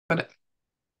Got it.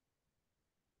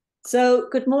 So,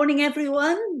 good morning,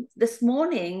 everyone. This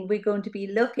morning, we're going to be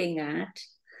looking at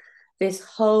this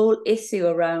whole issue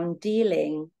around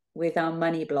dealing with our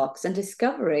money blocks and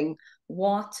discovering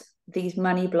what these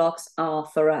money blocks are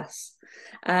for us.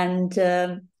 And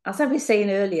as I was saying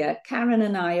earlier, Karen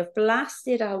and I have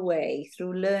blasted our way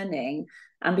through learning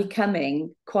and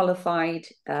becoming qualified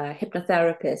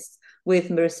hypnotherapists with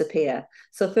Marissa Peer.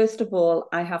 So, first of all,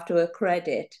 I have to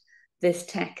accredit this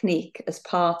technique as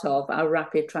part of our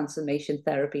rapid transformation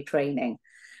therapy training.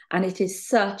 And it is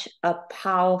such a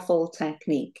powerful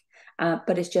technique,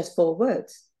 but it's just 4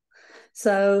 words.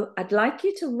 So I'd like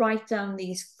you to write down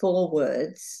these 4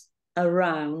 words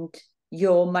around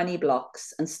your money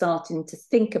blocks and starting to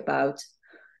think about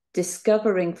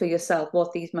discovering for yourself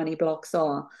what these money blocks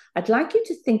are. I'd like you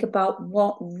to think about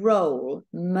what role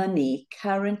money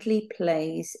currently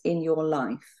plays in your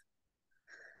life.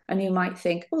 And you might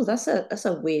think, oh, that's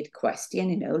a weird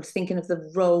question, thinking of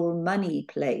the role money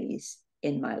plays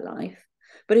in my life.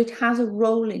 But it has a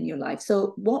role in your life.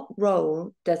 So what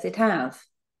role does it have?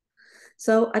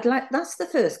 So that's the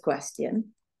first question.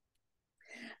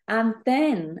 And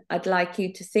then I'd like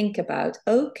you to think about,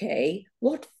 okay,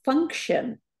 what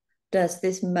function does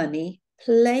this money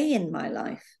play in my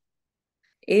life?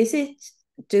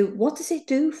 What does it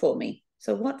do for me?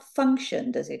 So what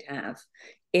function does it have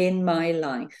in my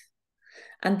life?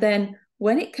 And then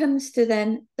when it comes to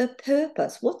then the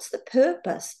purpose, what's the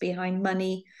purpose behind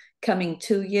money coming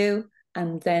to you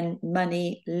and then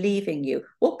money leaving you?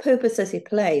 What purpose does it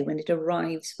play when it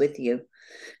arrives with you?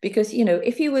 Because,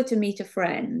 if you were to meet a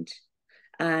friend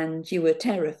and you were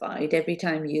terrified every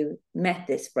time you met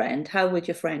this friend, how would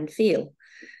your friend feel?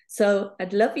 So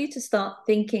I'd love you to start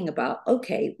thinking about,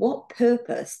 okay, what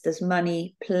purpose does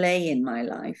money play in my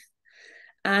life?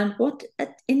 And what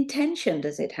intention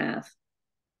does it have?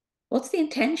 What's the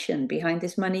intention behind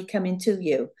this money coming to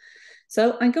you?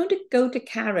 So I'm going to go to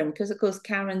Karen because, of course,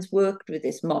 Karen's worked with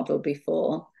this model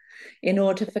before in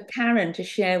order for Karen to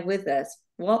share with us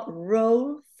what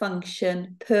role,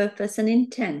 function, purpose, and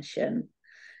intention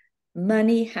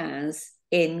money has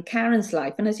in Karen's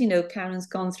life. And as you know, Karen's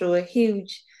gone through a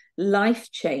huge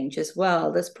life change as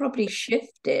well. That's probably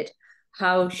shifted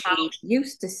how she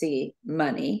used to see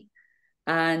money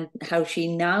and how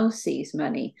she now sees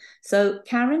money. So,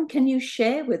 Karen, can you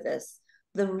share with us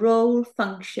the role,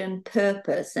 function,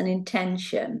 purpose, and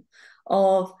intention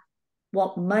of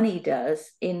what money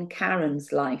does in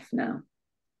Karen's life now?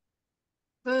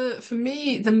 For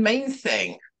me, the main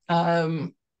thing,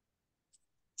 um,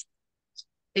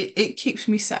 it keeps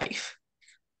me safe.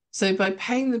 So by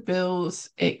paying the bills,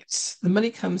 the money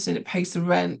comes in, it pays the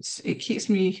rent, it keeps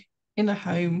me in a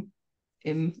home,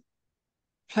 in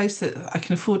a place that I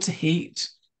can afford to heat.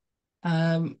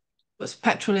 Puts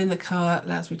petrol in the car,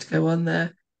 allows me to go on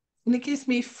there, and it gives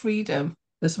me freedom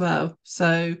as well.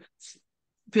 So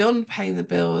beyond paying the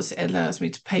bills, it allows me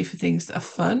to pay for things that are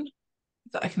fun,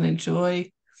 that I can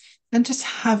enjoy, and just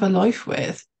have a life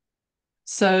with.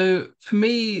 So for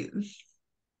me,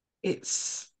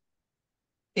 it's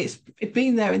it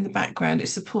being there in the background. It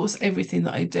supports everything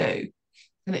that I do,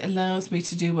 and it allows me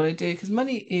to do what I do because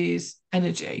money is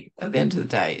energy. At the end of the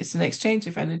day, it's an exchange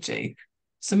of energy.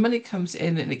 So money comes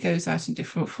in and it goes out in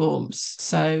different forms.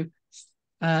 So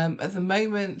at the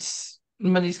moment,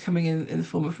 money's coming in the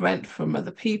form of rent from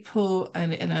other people,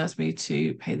 and it allows me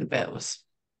to pay the bills.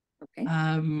 Okay.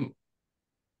 Um,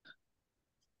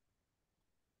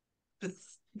 but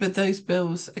but those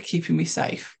bills are keeping me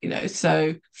safe.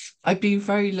 So I've been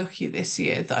very lucky this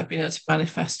year that I've been able to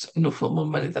manifest an awful lot more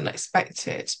money than I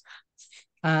expected.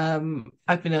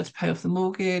 I've been able to pay off the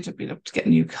mortgage, I've been able to get a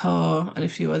new car and a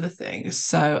few other things.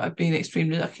 So I've been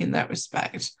extremely lucky in that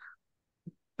respect.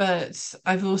 But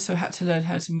I've also had to learn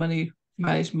how to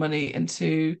manage money and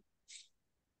to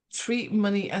treat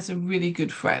money as a really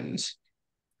good friend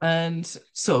and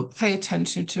sort of pay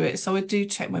attention to it. So I do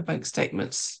check my bank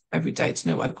statements every day to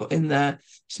know what I've got in there,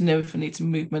 to know if I need to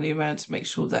move money around to make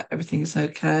sure that everything's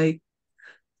okay.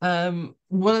 One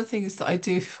of the things that I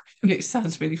do, it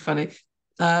sounds really funny.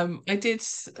 I did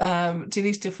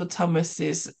Denise Difford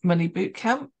Thomas's money boot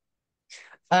camp.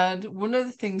 And one of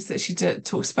the things that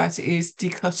talks about is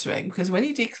decluttering, because when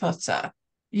you declutter,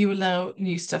 you allow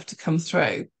new stuff to come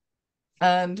through.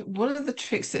 And one of the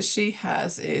tricks that she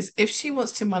has is if she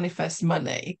wants to manifest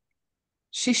money,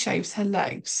 she shaves her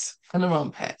legs and her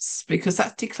armpits because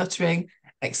that's decluttering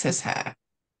excess hair.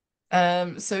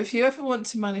 So if you ever want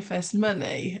to manifest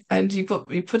money and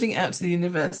you're putting it out to the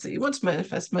universe that you want to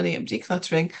manifest money and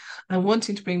decluttering and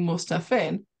wanting to bring more stuff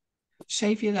in,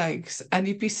 shave your legs and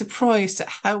you'd be surprised at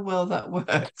how well that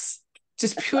works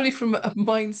just purely from a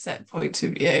mindset point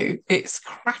of view, it's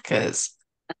crackers.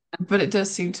 But it does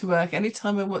seem to work.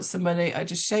 Anytime I want some money, I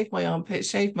just shave my armpits,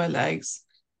 shave my legs,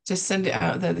 just send it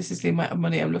out there. This is the amount of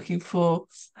money I'm looking for.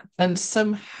 And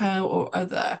somehow or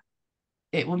other,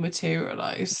 it will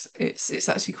materialize. It's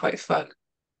actually quite fun.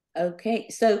 Okay,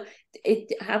 so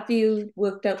have you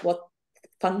worked out what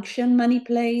function money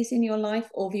plays in your life,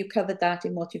 or have you covered that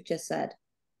in what you've just said?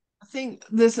 I think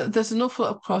there's an awful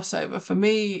lot of crossover. For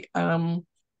me,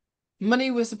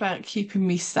 money was about keeping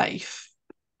me safe.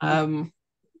 Um,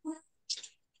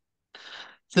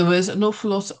 there was an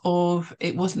awful lot of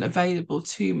it wasn't available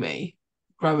to me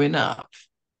growing up.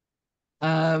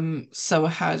 So I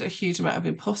had a huge amount of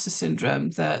imposter syndrome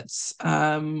that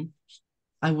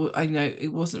I know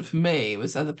it wasn't for me, it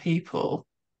was other people.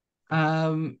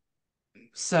 Um,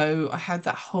 so I had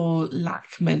that whole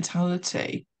lack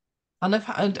mentality. And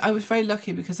I was very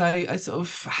lucky because I sort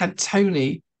of had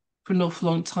Tony for an awful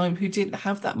long time who didn't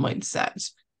have that mindset.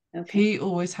 Okay, He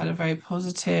always had a very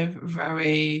positive,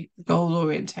 very goal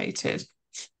orientated.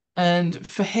 And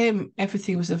for him,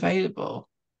 everything was available.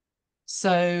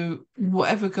 So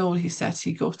whatever goal he set,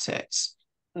 he got it.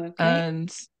 okay,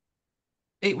 And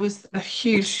it was a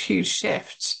huge, huge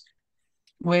shift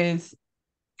with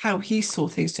how he saw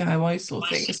things to how I saw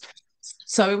things.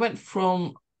 So it went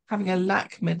from having a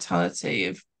lack mentality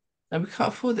of, no, we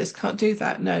can't afford this, can't do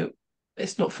that. No,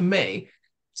 it's not for me,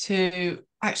 to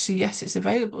actually, yes, it's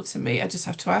available to me. I just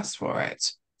have to ask for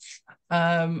it.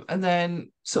 And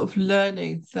then sort of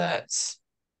learning that,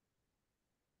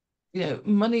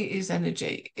 money is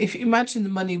energy. If you imagine the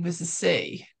money was the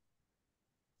sea,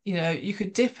 you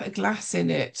could dip a glass in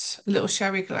it, a little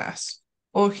sherry glass,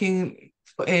 or you can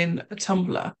put in a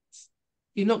tumbler.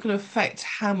 You're not going to affect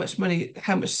how much money,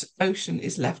 how much ocean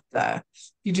is left there.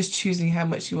 You're just choosing how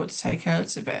much you want to take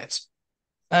out of it.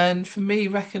 And for me,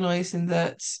 recognizing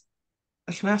that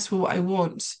I can ask for what I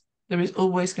want, there is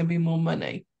always going to be more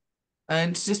money.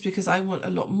 And just because I want a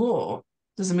lot more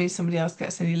doesn't mean somebody else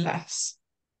gets any less.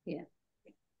 yeah.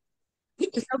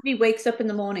 Because nobody wakes up in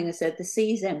the morning and said the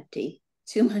sea's empty.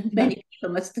 Too No. many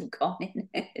people must have gone in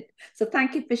it. So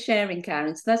thank you for sharing,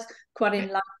 Karen. So that's quite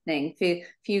enlightening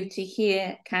for you to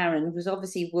hear Karen, who's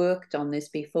obviously worked on this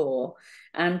before.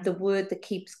 And the word that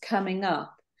keeps coming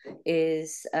up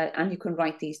is, and you can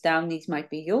write these down, these might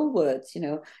be your words,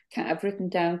 I've written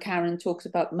down Karen talks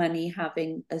about money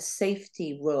having a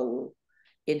safety role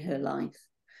in her life.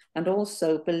 And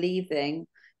also believing,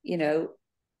 you know,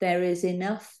 there is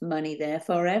enough money there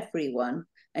for everyone,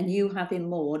 and you having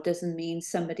more doesn't mean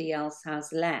somebody else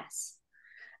has less.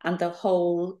 And the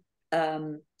whole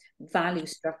value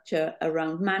structure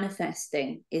around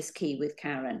manifesting is key with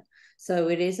Karen. So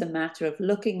it is a matter of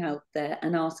looking out there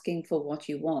and asking for what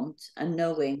you want and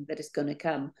knowing that it's going to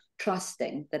come,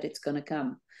 trusting that it's going to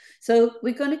come. So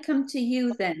we're going to come to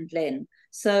you then, Lynn.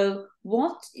 So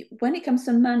when it comes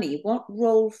to money, what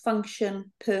role,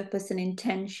 function, purpose, and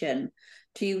intention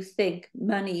do you think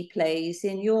money plays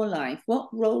in your life? What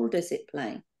role does it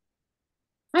play?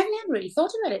 I've never really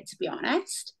thought about it, to be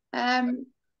honest.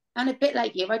 And a bit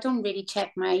like you, I don't really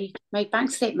check my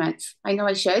bank statements. I know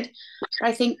I should, but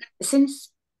I think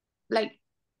like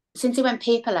since it went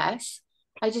paperless,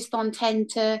 I just don't tend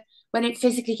to, when it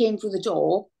physically came through the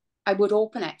door, I would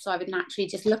open it, so I would naturally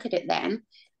just look at it then.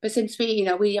 But since we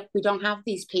don't have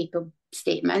these paper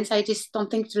statements, I just don't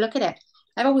think to look at it.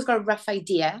 I've always got a rough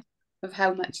idea of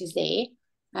how much is there.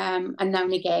 And now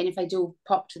and again, if I do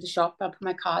pop to the shop, I'll put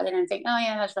my card in and think, oh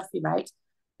yeah, that's roughly right.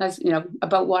 That's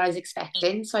about what I was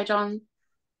expecting. So I don't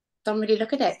really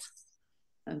look at it.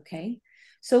 Okay.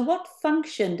 So what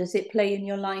function does it play in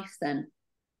your life then?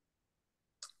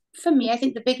 For me, I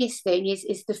think the biggest thing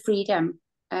is the freedom,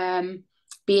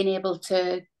 being able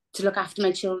to look after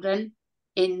my children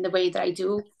in the way that I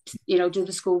do. Do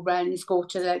the school runs, go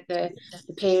to the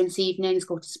parents' evenings,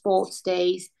 go to sports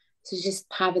days. So just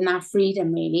having that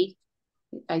freedom really,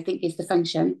 I think, is the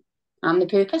function and the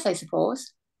purpose, I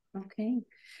suppose. Okay.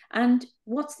 And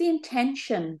what's the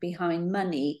intention behind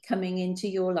money coming into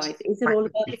your life? Is it all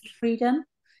about freedom?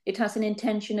 It has an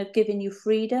intention of giving you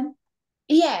freedom.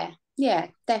 Yeah,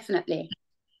 definitely.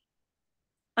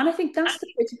 And I think that's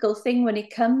the critical thing when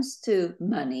it comes to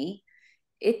money.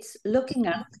 It's looking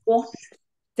at what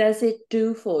does it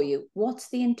do for you? What's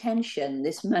the intention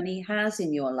this money has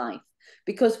in your life?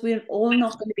 Because we're all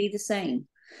not going to be the same.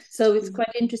 So it's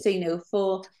quite interesting,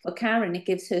 for Karen, it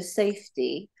gives her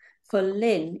safety. For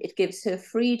Lynn, it gives her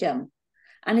freedom.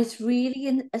 And it's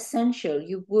really essential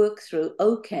you work through,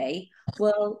 okay,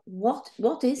 well,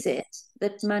 what is it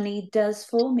that money does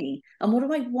for me? And what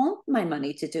do I want my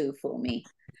money to do for me?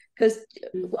 Because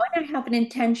when I have an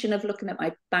intention of looking at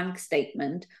my bank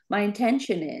statement, my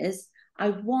intention is I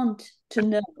want to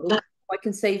know how I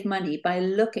can save money by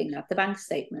looking at the bank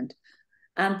statement.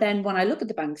 And then when I look at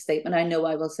the bank statement, I know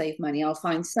I will save money. I'll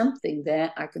find something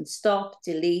there I can stop,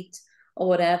 delete, or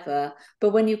whatever.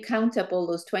 But when you count up all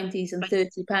those 20s and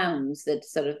 30 pounds that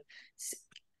sort of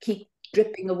keep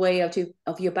dripping away out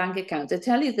of your bank account, I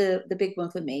tell you the big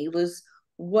one for me was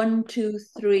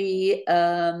 123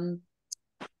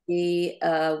 the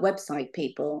website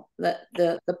people.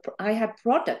 I had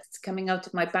products coming out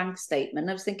of my bank statement.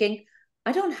 I was thinking,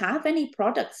 I don't have any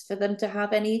products for them to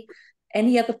have any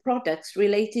other products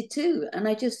related to, and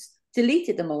I just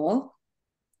deleted them all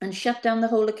and shut down the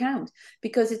whole account,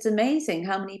 because it's amazing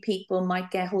how many people might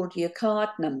get hold of your card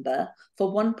number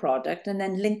for one product and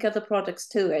then link other products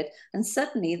to it, and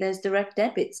suddenly there's direct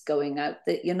debits going out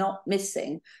that you're not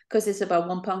missing because it's about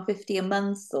 £1.50 a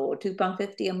month or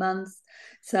 £2.50 a month.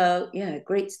 So yeah,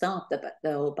 great start, the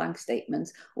whole bank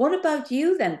statements. What about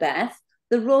you then, Beth?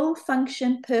 The role,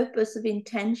 function, purpose of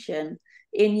intention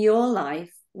in your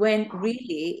life, when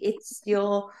really it's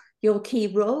your key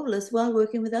role as well,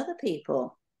 working with other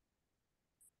people.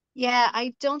 Yeah,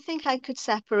 I don't think I could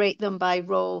separate them by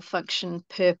role, function,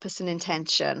 purpose, and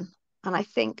intention. And I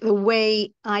think the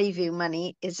way I view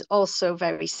money is also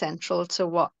very central to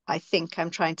what I think I'm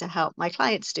trying to help my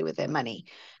clients do with their money,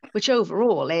 which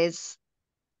overall is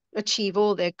achieve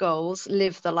all their goals,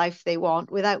 live the life they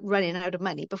want without running out of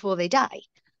money before they die.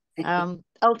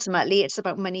 Ultimately, it's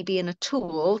about money being a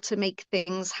tool to make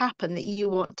things happen that you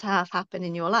want to have happen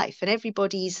in your life. And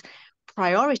everybody's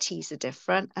priorities are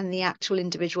different, and the actual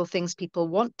individual things people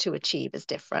want to achieve is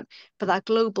different. But that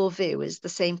global view is the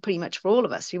same pretty much for all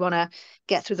of us. We want to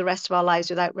get through the rest of our lives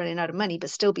without running out of money, but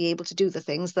still be able to do the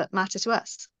things that matter to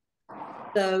us.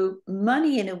 So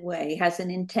money, in a way, has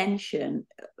an intention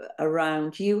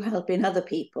around you helping other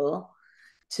people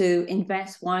to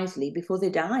invest wisely before they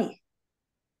die.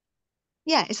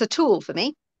 Yeah, it's a tool for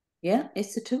me. Yeah,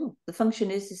 it's a tool. The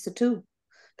function is it's a tool.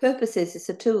 Purpose is it's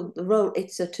a tool. The role,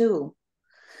 it's a tool.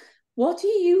 What do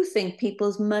you think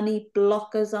people's money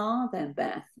blockers are then,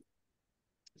 Beth?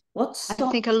 What stops?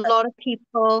 I think a lot of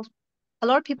people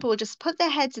will just put their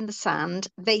heads in the sand.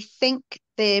 They think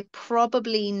they're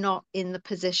probably not in the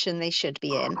position they should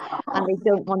be in, and they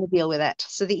don't want to deal with it.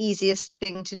 So the easiest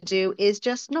thing to do is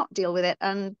just not deal with it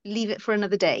and leave it for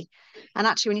another day. And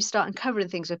actually, when you start uncovering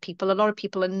things with people, a lot of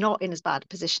people are not in as bad a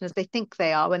position as they think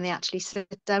they are when they actually sit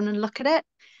down and look at it.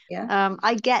 Yeah.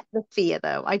 I get the fear,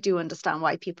 though. I do understand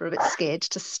why people are a bit scared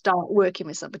to start working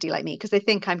with somebody like me, because they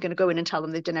think I'm going to go in and tell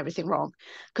them they've done everything wrong.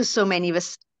 Because so many of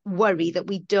us worry that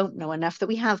we don't know enough, that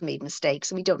we have made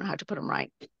mistakes and we don't know how to put them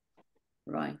right.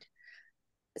 Right.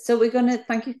 So we're going to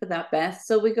thank you for that, Beth.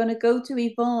 So we're going to go to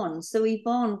Yvonne. So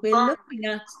Yvonne, we're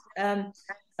looking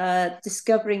at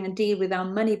discovering and deal with our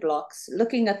money blocks,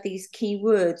 looking at these key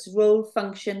words: role,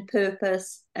 function,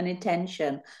 purpose, and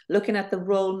intention. Looking at the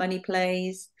role money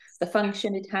plays, the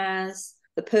function it has,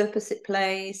 the purpose it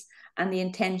plays, and the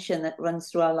intention that runs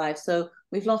through our life. So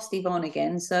we've lost Yvonne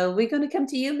again. So we're going to come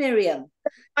to you, Miriam.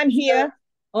 I'm here.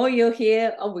 Oh, you're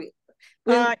here. Oh,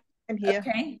 I'm here.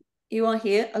 Okay, you are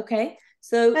here. Okay.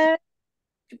 So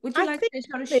would you like to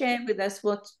sort of share with us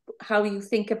how you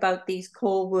think about these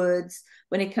core words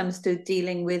when it comes to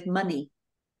dealing with money?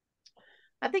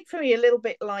 I think for me, a little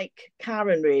bit like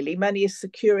Karen, really, money is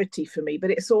security for me,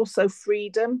 but it's also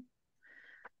freedom.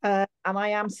 And I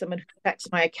am someone who checks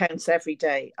my accounts every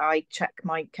day. I check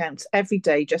my accounts every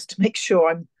day just to make sure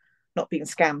I'm not being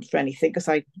scammed for anything, because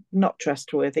I'm not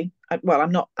trustworthy.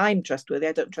 I'm trustworthy.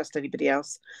 I don't trust anybody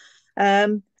else.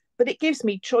 But it gives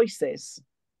me choices.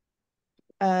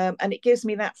 And it gives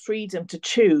me that freedom to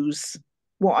choose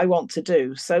what I want to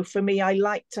do. So for me, I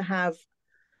like to have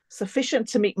sufficient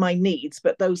to meet my needs,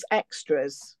 but those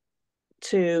extras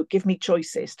to give me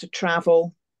choices to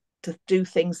travel, to do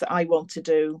things that I want to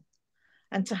do,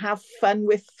 and to have fun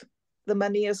with the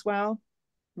money as well.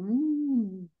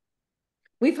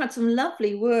 We've had some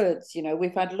lovely words,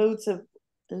 we've had loads of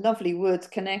lovely words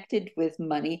connected with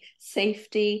money: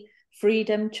 safety,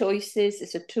 freedom, choices.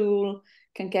 It's a tool,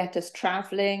 can get us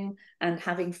traveling and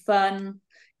having fun.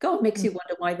 God, makes you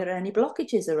wonder why there are any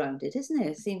blockages around it, isn't it?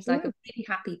 It seems like a really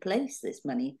happy place, this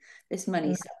money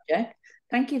subject.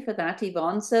 Thank you for that,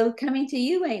 Yvonne. So coming to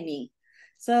you, Amy.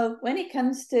 So when it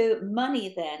comes to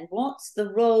money then, what's the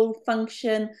role,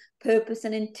 function, purpose,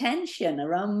 and intention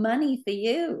around money for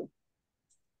you?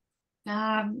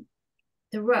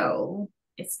 The role,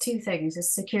 it's two things: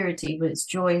 it's security, but it's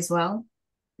joy as well.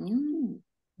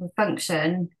 The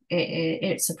function,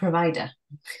 it's a provider.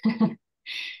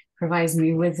 Provides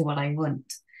me with what I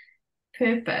want.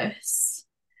 purpose,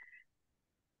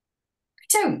 I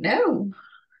don't know.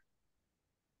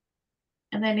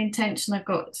 And then intention, I've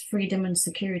got freedom and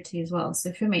security as well.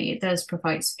 So for me, it does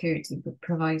provide security, but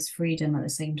provides freedom at the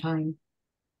same time.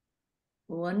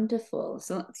 Wonderful.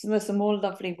 So some more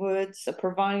lovely words. A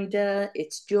provider,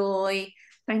 it's joy.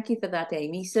 Thank you for that,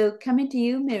 Amy. So coming to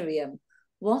you, Miriam,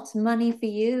 what's money for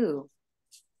you?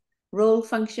 Role,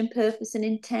 function, purpose, and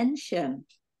intention.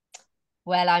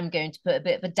 Well, I'm going to put a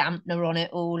bit of a dampener on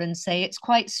it all and say it's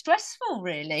quite stressful,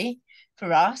 really,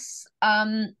 for us.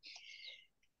 I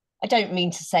don't mean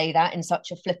to say that in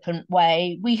such a flippant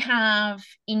way. We have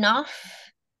enough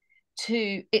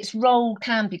to, its role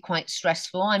can be quite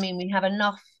stressful. I mean, we have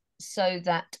enough so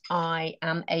that I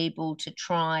am able to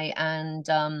try and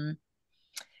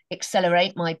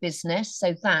accelerate my business,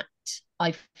 so that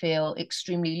I feel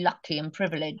extremely lucky and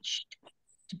privileged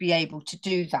to be able to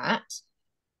do that.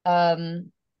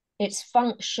 Its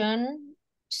function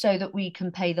so that we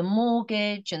can pay the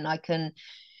mortgage, and I can,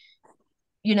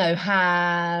 you know,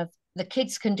 have the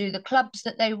kids can do the clubs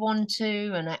that they want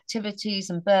to, and activities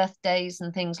and birthdays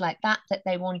and things like that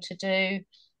they want to do.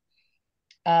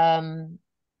 The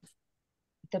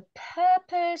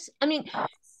purpose, I mean,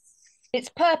 its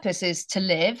purpose is to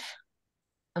live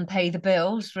and pay the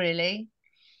bills, really.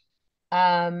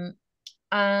 And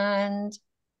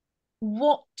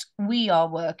what we are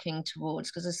working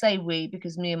towards, because I say we,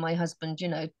 because me and my husband, you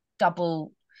know,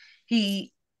 double,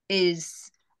 he is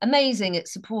amazing at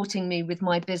supporting me with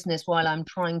my business while I'm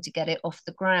trying to get it off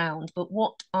the ground. But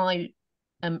what I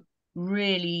am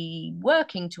really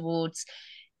working towards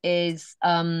is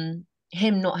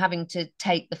him not having to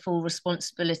take the full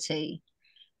responsibility.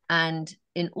 And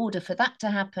in order for that to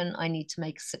happen, I need to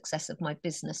make a success of my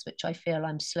business, which I feel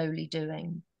I'm slowly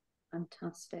doing.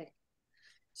 Fantastic.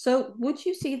 So would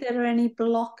you see there are any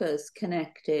blockers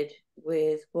connected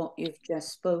with what you've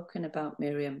just spoken about,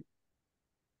 Miriam?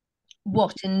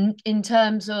 What, in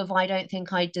terms of I don't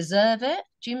think I deserve it,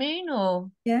 do you mean? Or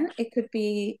yeah, it could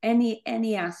be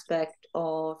any aspect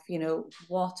of, you know,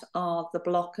 what are the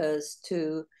blockers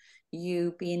to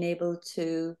you being able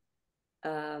to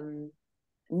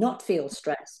not feel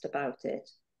stressed about it?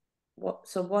 What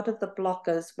are the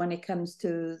blockers when it comes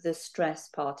to the stress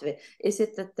part of it? Is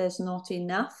it that there's not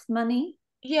enough money?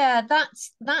 Yeah,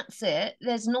 that's it.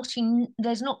 There's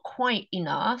not quite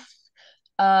enough.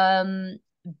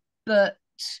 But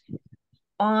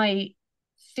I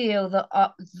feel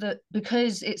that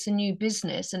because it's a new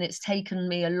business and it's taken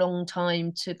me a long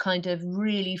time to kind of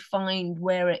really find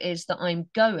where it is that I'm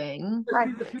going.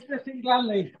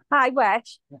 Hi,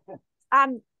 Wedge.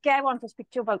 Gay want to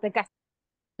speak to you about the guest.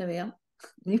 There we are.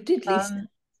 You did, Lisa.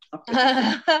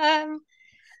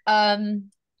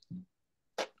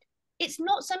 It's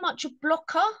not so much a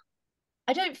blocker.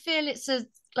 I don't feel it's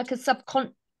like a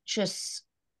subconscious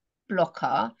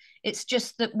blocker. It's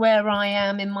just that where I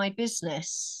am in my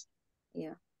business.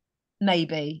 Yeah.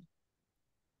 Maybe.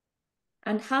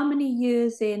 And how many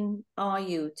years in are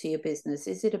you to your business?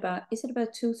 Is it about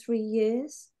 2-3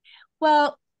 years?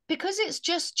 Well, because it's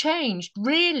just changed,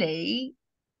 really,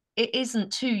 it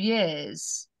isn't 2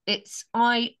 years. It's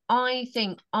I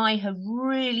think I have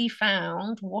really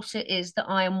found what it is that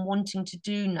I am wanting to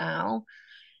do now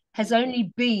has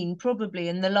only been probably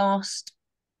in the last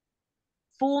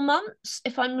 4 months,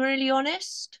 if I'm really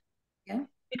honest. Yeah.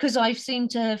 Because I've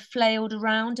seemed to have flailed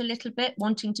around a little bit,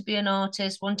 wanting to be an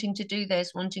artist, wanting to do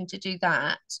this, wanting to do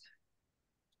that.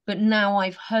 But now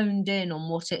I've honed in on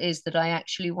what it is that I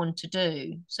actually want to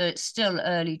do. So it's still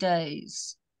early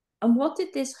days. And what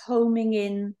did this homing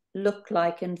in look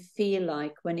like and feel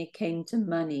like when it came to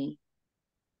money?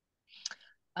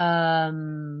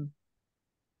 Well,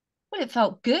 it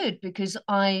felt good because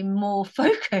I'm more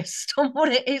focused on what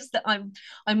it is that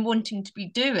I'm wanting to be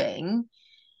doing.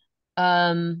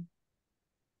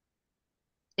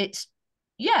 It's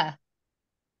yeah.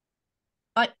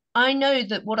 I know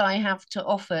that what I have to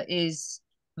offer is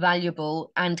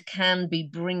valuable and can be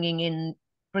bringing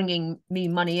me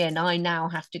money in. I now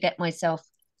have to get myself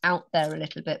out there a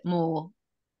little bit more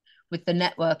with the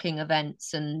networking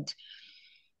events and,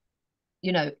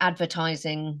 you know,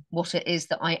 advertising what it is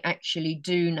that I actually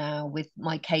do now with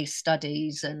my case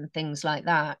studies and things like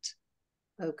that.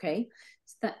 Okay.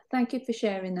 Thank you for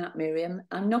sharing that, Miriam.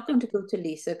 I'm not going to go to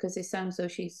Lisa because it sounds though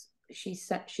she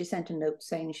sent a note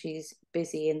saying she's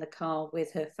busy in the car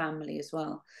with her family as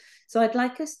well. So I'd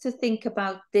like us to think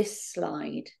about this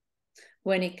slide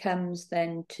when it comes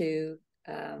then to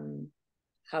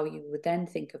how you would then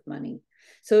think of money.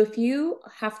 So if you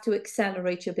have to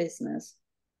accelerate your business,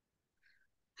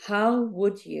 how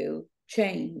would you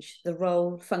change the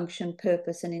role, function,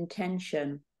 purpose, and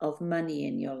intention of money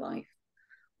in your life,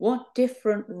 what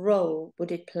different role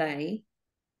would it play?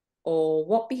 Or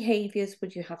what behaviors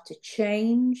would you have to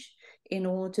change in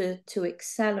order to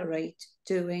accelerate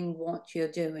doing what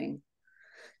you're doing?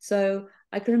 So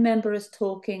I can remember us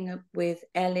talking with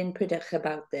Ellen Pridach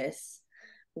about this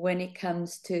when it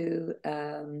comes to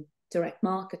direct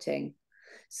marketing.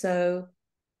 So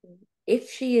if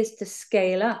she is to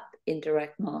scale up in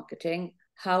direct marketing,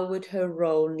 how would her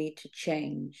role need to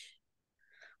change?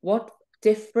 What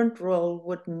different role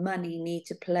would money need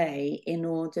to play in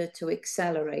order to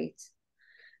accelerate?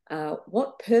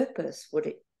 What purpose would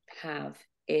it have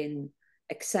in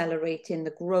accelerating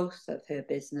the growth of her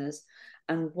business?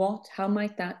 And how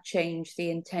might that change the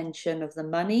intention of the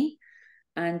money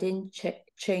and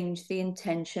change the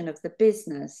intention of the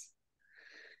business?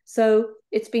 So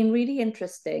it's been really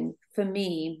interesting for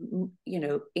me,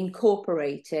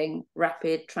 incorporating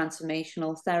rapid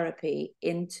transformational therapy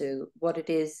into what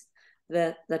it is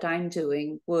that I'm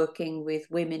doing, working with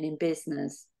women in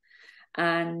business.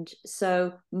 And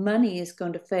so money is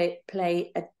going to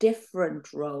play a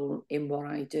different role in what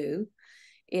I do,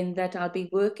 in that I'll be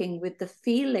working with the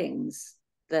feelings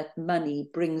that money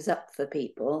brings up for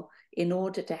people in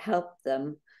order to help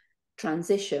them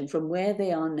transition from where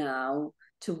they are now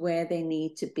to where they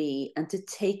need to be, and to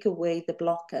take away the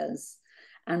blockers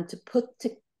and to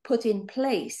put in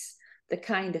place the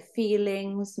kind of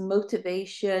feelings,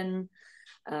 motivation,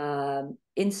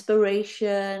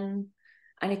 inspiration,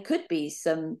 and it could be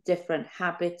some different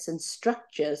habits and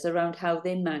structures around how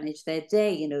they manage their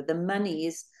day. The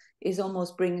money is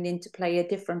almost bringing into play a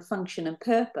different function and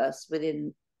purpose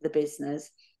within the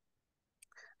business,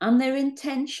 and their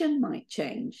intention might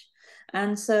change.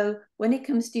 And so when it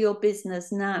comes to your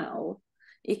business now,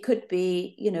 it could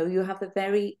be, you have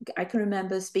I can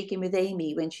remember speaking with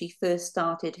Amy when she first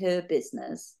started her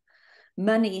business.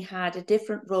 Money had a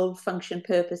different role, function,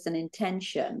 purpose, and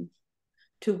intention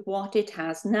to what it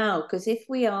has now. Because if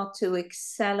we are to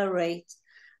accelerate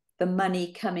the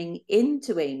money coming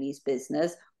into Amy's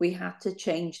business, we had to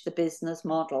change the business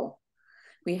model.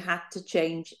 We had to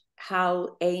change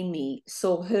how Amy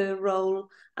saw her role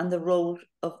and the role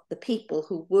of the people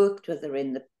who worked with her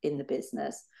in the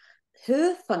business.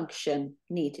 Her function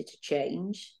needed to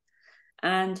change,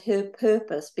 and her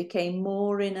purpose became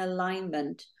more in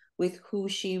alignment with who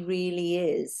she really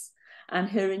is. And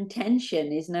her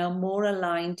intention is now more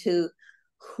aligned to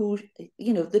who,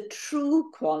 the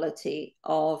true quality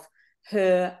of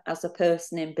her as a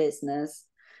person in business.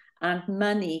 And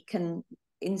money can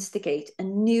instigate a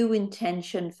new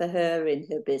intention for her in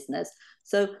her business.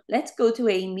 So let's go to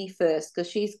Amy first,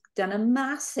 because she's done a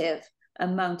massive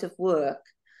amount of work,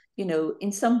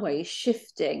 in some ways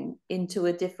shifting into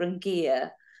a different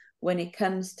gear when it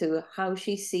comes to how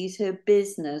she sees her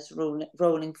business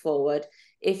rolling forward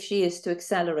if she is to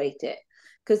accelerate it.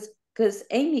 Because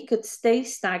Amy could stay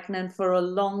stagnant for a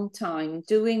long time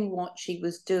doing what she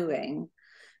was doing,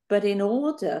 but in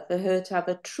order for her to have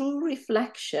a true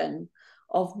reflection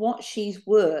of what she's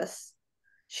worth,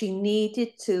 she needed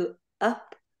to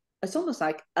it's almost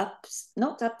like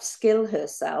not upskill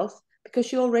herself, because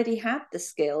she already had the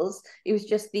skills. It was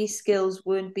just these skills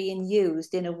weren't being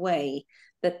used in a way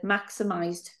that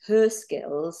maximized her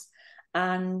skills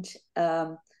and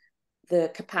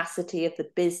the capacity of the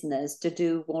business to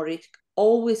do what it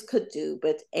always could do,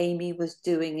 but Amy was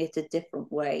doing it a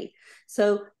different way.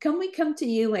 So can we come to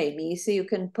you, Amy, so you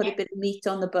can put a bit of meat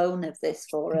on the bone of this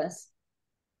for us?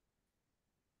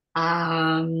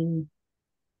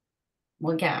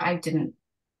 Well, yeah, I didn't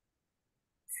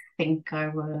think I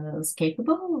was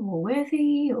capable or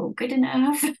worthy or good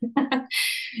enough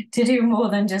to do more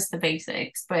than just the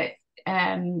basics. But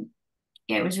yeah,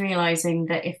 it was realizing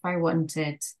that if I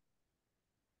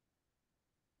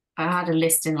had a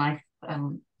list in life,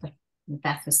 like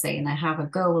Beth was saying, I have a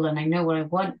goal and I know what I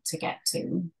want to get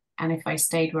to. And if I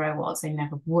stayed where I was, I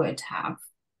never would have.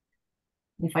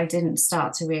 If I didn't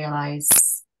start to realize,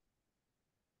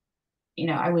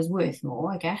 I was worth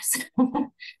more, I guess,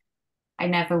 I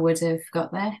never would have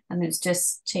got there. And it's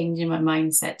just changing my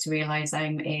mindset to realize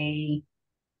I'm a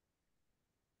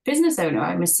business owner,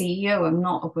 I'm a CEO, I'm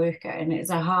not a worker, and it's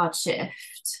a hard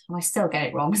shift. I still get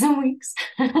it wrong some weeks.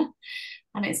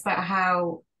 And it's about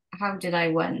how did I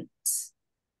want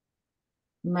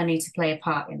money to play a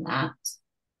part in that?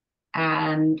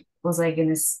 And was I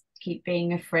going to keep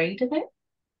being afraid of it?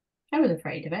 I was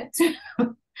afraid of it.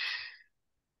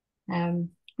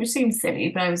 Which seems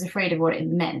silly, but I was afraid of what it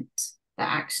meant, that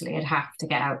actually I'd have to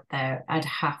get out there, I'd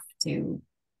have to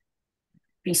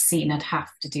be seen, I'd have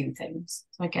to do things.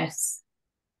 So I guess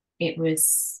it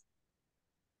was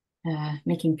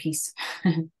making peace.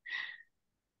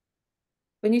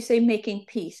 When you say making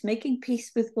peace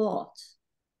with what?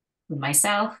 With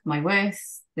myself, my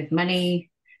worth, with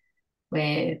money,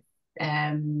 with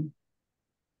yeah,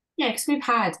 because we've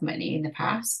had money in the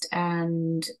past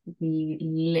and we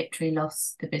literally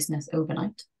lost the business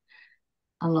overnight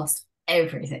and lost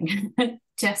everything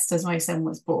just as my son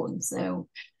was born. So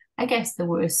I guess the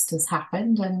worst has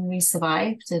happened and we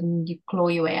survived, and you claw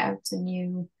your way out,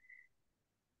 and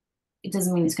it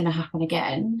doesn't mean it's going to happen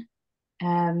again.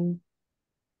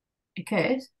 It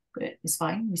could, but it's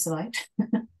fine, we survived.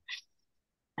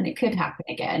 And it could happen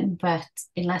again, but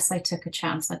unless I took a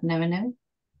chance, I'd never know.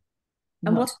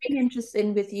 And what's been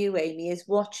interesting with you, Amy, is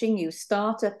watching you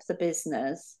start up the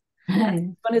business.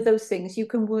 And one of those things, you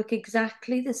can work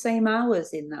exactly the same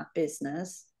hours in that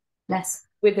business. Less.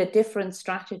 With a different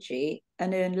strategy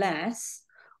and earn less,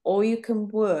 or you can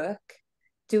work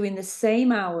doing the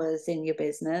same hours in your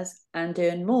business and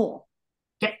earn more.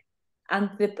 Yep. And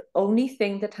the only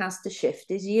thing that has to shift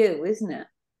is you, isn't it?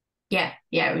 Yeah,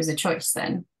 it was a choice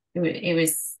then. It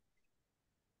was,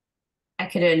 I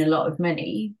could earn a lot of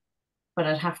money, but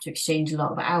I'd have to exchange a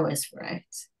lot of hours for it.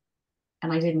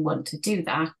 And I didn't want to do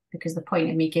that, because the point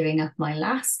of me giving up my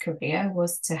last career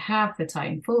was to have the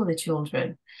time for the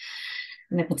children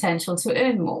and the potential to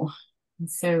earn more. And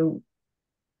so,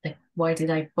 like, why did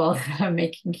I bother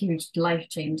making huge life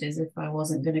changes if I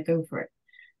wasn't going to go for it?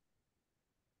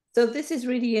 So this is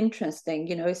really interesting,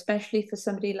 you know, especially for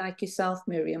somebody like yourself,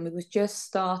 Miriam, who was just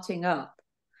starting up,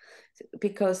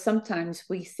 because sometimes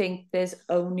we think there's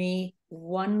only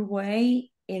one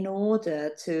way in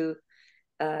order to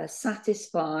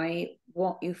satisfy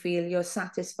what you feel your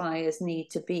satisfiers need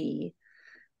to be.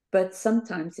 But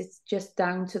sometimes it's just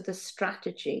down to the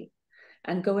strategy.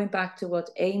 And going back to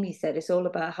what Amy said, it's all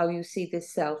about how you see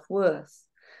this self-worth,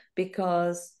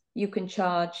 because you can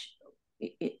charge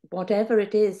whatever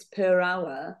it is per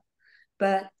hour,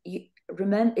 but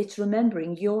it's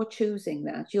remembering you're choosing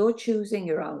that. You're choosing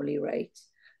your hourly rate,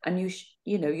 and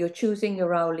you're choosing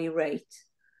your hourly rate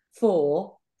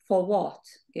for what?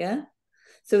 Yeah.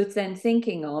 So it's then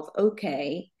thinking of,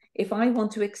 okay, if I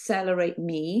want to accelerate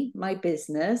my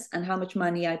business, and how much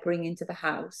money I bring into the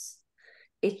house,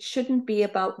 it shouldn't be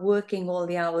about working all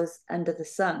the hours under the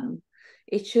sun.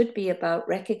 It should be about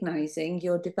recognizing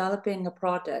you're developing a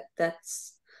product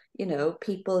that's,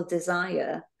 people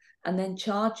desire, and then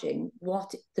charging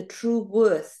what the true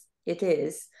worth it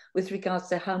is with regards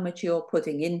to how much you're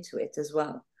putting into it as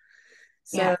well.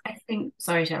 So yeah,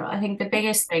 sorry, Cheryl, I think the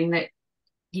biggest thing that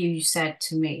you said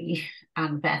to me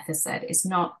and Beth has said is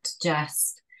not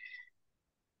just,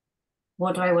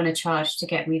 what do I want to charge to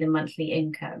get me the monthly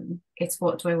income? It's,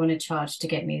 what do I want to charge to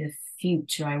get me the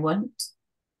future I want?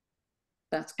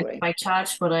 That's great. If I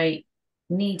charged what I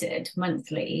needed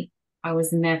monthly, I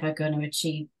was never going to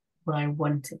achieve what I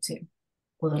wanted to,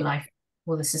 or the life,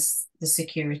 or the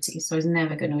security. So I was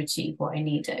never going to achieve what I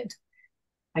needed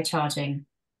by charging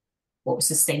what would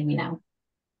sustain me now.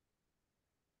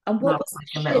 And what was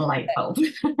like a little light bulb.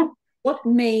 What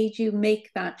made you make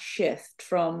that shift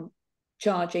from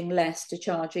charging less to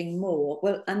charging more?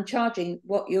 Well, and charging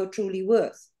what you're truly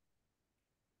worth.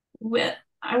 Well,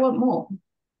 I want more.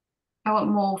 I want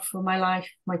more for my life,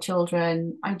 my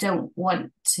children. I don't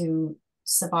want to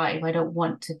survive. I don't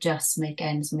want to just make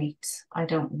ends meet. I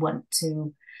don't want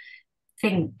to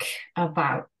think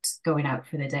about going out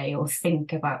for the day, or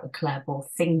think about the club, or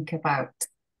think about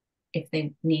if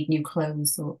they need new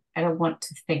clothes, or I don't want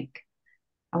to think.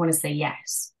 I want to say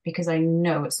yes, because I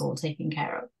know it's all taken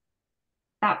care of.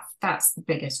 That's the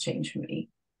biggest change for me.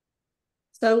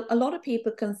 So a lot of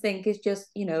people can think it's just,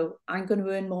 I'm going to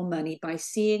earn more money by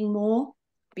seeing more,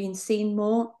 being seen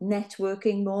more,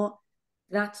 networking more.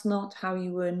 That's not how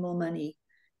you earn more money.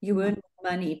 You earn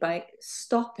more money by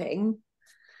stopping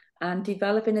and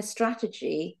developing a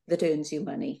strategy that earns you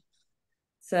money.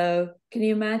 So can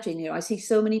you imagine, I see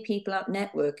so many people out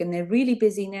networking, they're really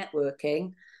busy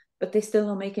networking, but they're still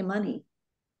not making money.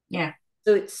 Yeah.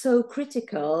 So it's so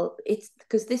critical. It's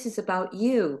because this is about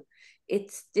you.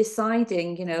 It's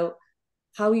deciding,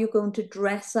 how you're going to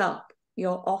dress up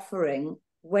your offering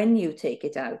when you take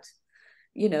it out.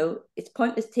 It's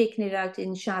pointless taking it out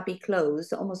in shabby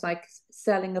clothes, almost like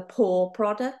selling a poor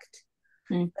product.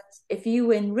 But if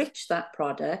you enrich that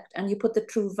product and you put the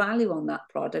true value on that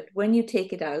product, when you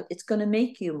take it out, it's going to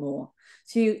make you more.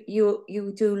 So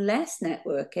you do less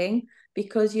networking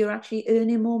because you're actually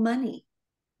earning more money.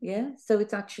 Yeah. So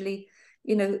it's actually,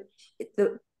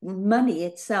 the money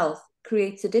itself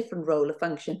creates a different role of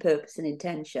function, purpose, and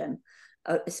intention,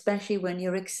 especially when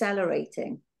you're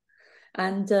accelerating.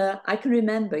 And I can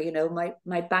remember, you know,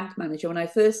 my bank manager, when I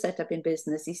first set up in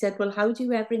business, he said, well, how do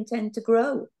you ever intend to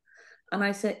grow? And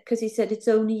I said, because he said, it's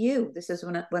only you. This is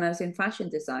when I was in fashion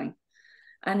design.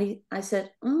 And I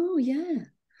said, oh, yeah.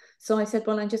 So I said,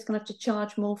 well, I'm just going to have to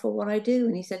charge more for what I do.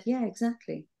 And he said, yeah,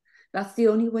 exactly. That's the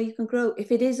only way you can grow.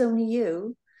 If it is only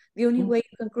you, the only way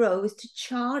you can grow is to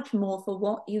charge more for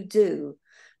what you do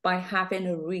by having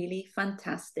a really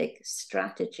fantastic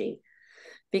strategy.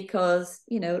 Because,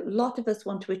 you know, a lot of us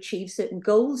want to achieve certain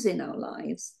goals in our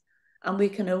lives, and we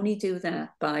can only do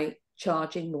that by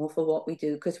charging more for what we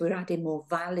do, because we're adding more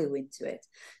value into it.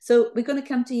 So we're going to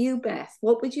come to you, Beth.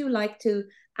 What would you like to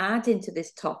add into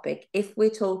this topic if we're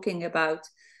talking about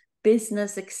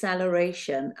business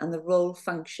acceleration and the role,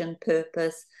 function,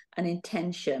 purpose, and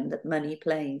intention that money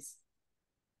plays?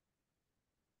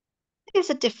 There's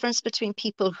a difference between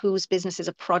people whose business is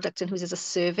a product and whose is a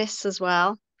service as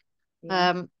well.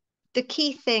 Yeah. The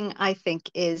key thing, I think,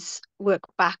 is work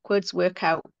backwards, work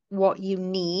out what you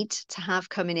need to have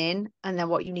coming in and then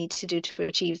what you need to do to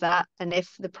achieve that. And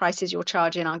if the prices you're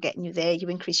charging aren't getting you there, you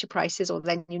increase your prices, or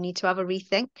then you need to have a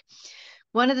rethink.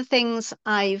 One of the things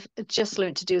I've just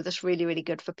learned to do that's really, really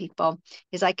good for people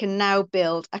is I can now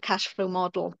build a cash flow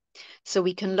model. So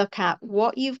we can look at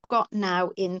what you've got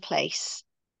now in place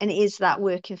and is that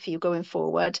working for you going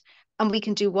forward? And we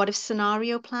can do what if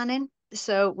scenario planning.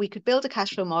 So we could build a cash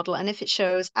flow model, and if it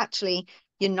shows actually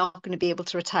you're not going to be able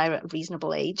to retire at a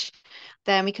reasonable age,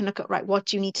 then we can look at, right, what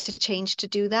do you need to change to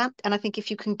do that? And I think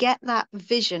if you can get that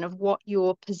vision of what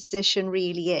your position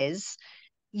really is,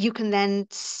 you can then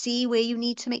see where you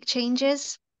need to make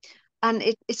changes. And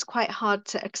it's quite hard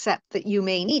to accept that you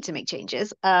may need to make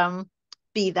changes,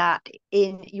 be that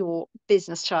in your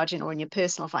business charging or in your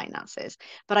personal finances.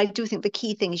 But I do think the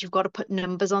key thing is you've got to put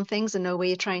numbers on things and know where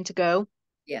you're trying to go,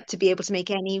 to be able to make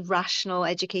any rational,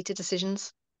 educated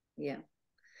decisions. Yeah.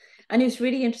 And it was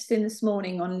really interesting this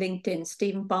morning on LinkedIn,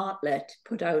 Stephen Bartlett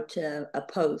put out a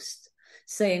post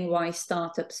saying why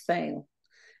startups fail.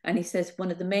 And he says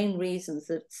one of the main reasons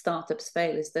that startups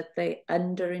fail is that they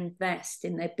underinvest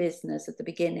in their business at the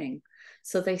beginning.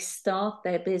 So they start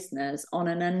their business on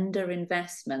an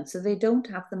underinvestment. So they don't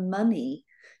have the money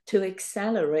to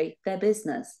accelerate their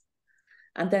business.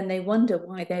 And then they wonder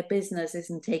why their business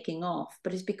isn't taking off.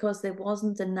 But it's because there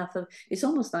wasn't enough of, it's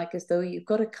almost like as though you've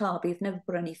got a car, but you've never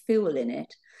put any fuel in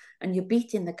it. And you're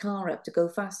beating the car up to go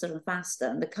faster and faster.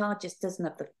 And the car just doesn't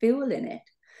have the fuel in it.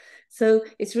 So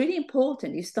it's really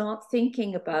important you start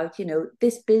thinking about, you know,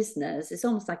 this business is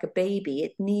almost like a baby.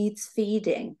 It needs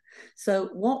feeding. So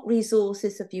what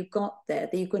resources have you got there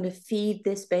that you're going to feed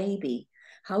this baby?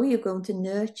 How are you going to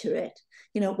nurture it?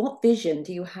 You know, what vision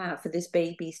do you have for this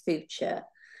baby's future?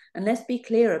 And let's be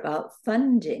clear about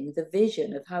funding the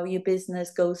vision of how your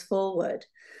business goes forward,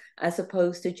 as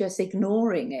opposed to just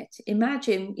ignoring it.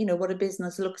 Imagine, you know, what a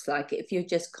business looks like if you're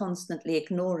just constantly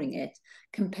ignoring it,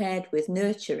 compared with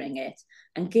nurturing it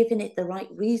and giving it the right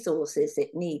resources it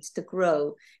needs to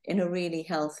grow in a really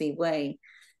healthy way.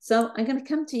 So I'm going to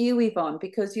come to you, Yvonne,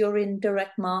 because you're in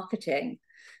direct marketing.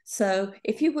 So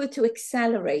if you were to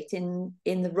accelerate in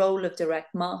the role of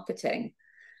direct marketing,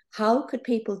 how could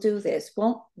people do this?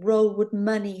 What role would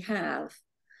money have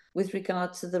with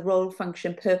regard to the role,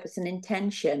 function, purpose, and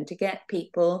intention to get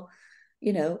people,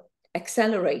 you know,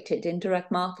 accelerated in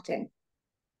direct marketing?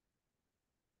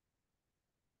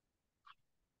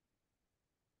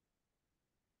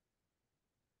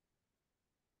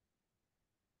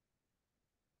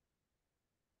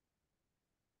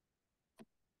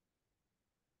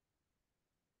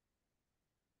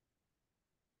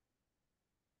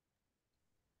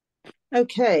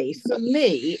 Okay, for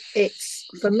me,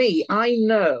 I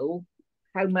know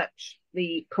how much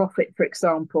the profit, for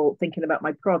example, thinking about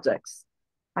my products,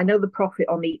 I know the profit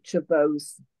on each of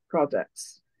those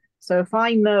products. So if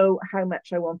I know how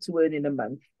much I want to earn in a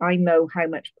month, I know how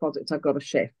much product I've got to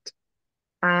shift.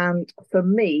 And for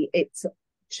me,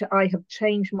 I have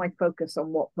changed my focus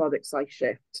on what products I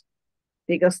shift,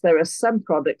 because there are some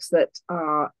products that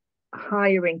are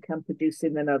higher income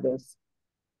producing than others.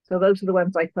 So those are the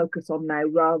ones I focus on now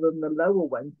rather than the lower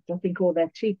ones, which I think, oh,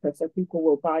 they're cheaper, so people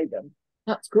will buy them.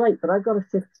 That's great, but I've got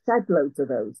to shed loads of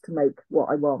those to make what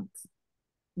I want.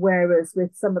 Whereas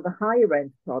with some of the higher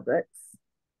end products,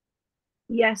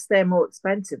 yes, they're more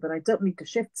expensive, but I don't need to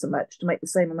shift so much to make the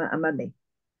same amount of money.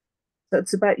 So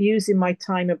it's about using my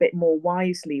time a bit more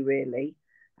wisely, really.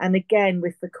 And again,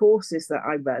 with the courses that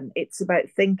I run, it's about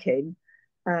thinking,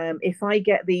 if I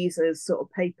get these as sort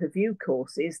of pay-per-view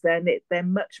courses, then they're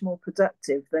much more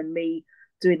productive than me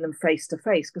doing them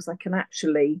face-to-face, because I can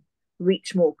actually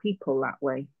reach more people that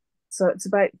way. So it's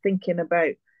about thinking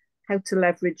about how to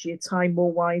leverage your time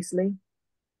more wisely.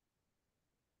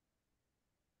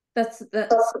 That's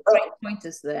great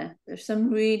pointers there. There's some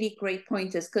really great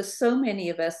pointers, because so many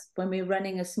of us, when we're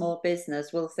running a small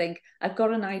business, will think, I've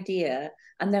got an idea,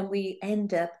 and then we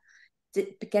end up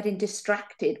getting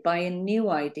distracted by a new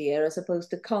idea as opposed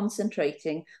to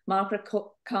concentrating. Margaret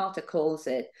Carter calls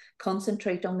it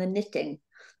concentrate on the knitting.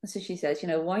 So she says,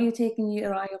 why are you taking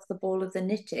your eye off the ball of the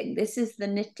knitting? This is the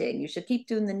knitting. You should keep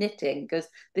doing the knitting, because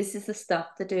this is the stuff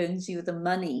that earns you the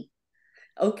money.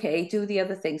 Okay, do the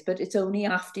other things, but it's only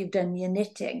after you've done your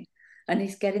knitting. And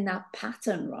it's getting that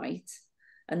pattern right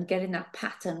and getting that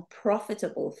pattern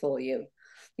profitable for you,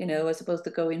 as opposed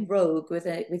to going rogue with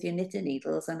your knitting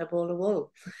needles and a ball of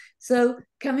wool. So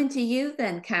coming to you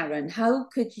then, Karen, how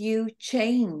could you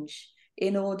change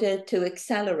in order to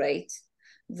accelerate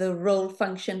the role,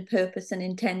 function, purpose, and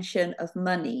intention of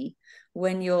money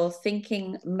when you're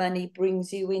thinking money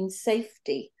brings you in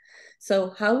safety?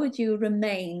 So how would you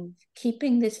remain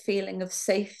keeping this feeling of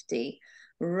safety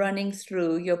running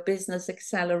through your business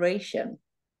acceleration?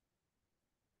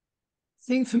 I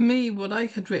think for me, what I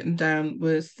had written down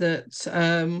was that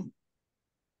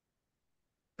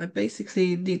I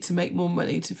basically need to make more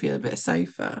money to feel a bit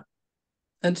safer.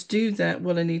 And to do that,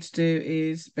 what I need to do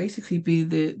is basically be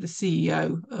the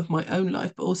CEO of my own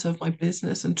life, but also of my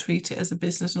business, and treat it as a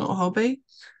business, not a hobby.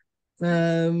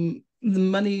 The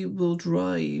money will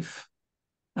drive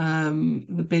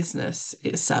the business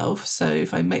itself. So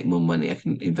if I make more money, I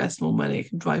can invest more money, I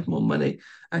can drive more money,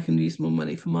 I can use more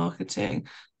money for marketing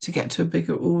to get to a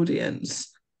bigger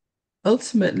audience.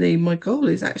 Ultimately, my goal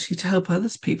is actually to help other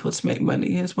people to make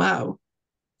money as well,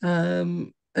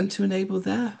 and to enable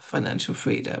their financial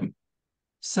freedom.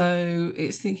 So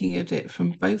it's thinking of it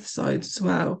from both sides as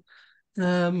well.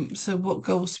 So what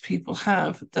goals do people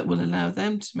have that will allow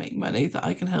them to make money, that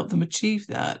I can help them achieve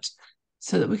that,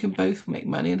 so that we can both make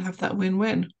money and have that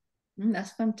win-win.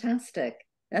 That's fantastic.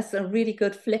 That's a really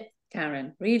good flip,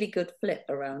 Karen. Really good flip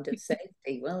around at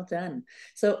safety. Well done.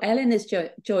 So Ellen has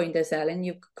joined us, Ellen.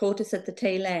 You've caught us at the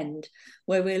tail end,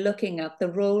 where we're looking at the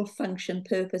role, function,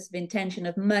 purpose, of intention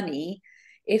of money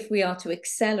if we are to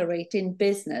accelerate in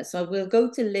business. So we'll go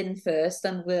to Lynn first,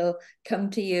 and we'll come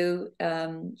to you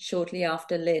shortly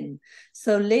after Lynn.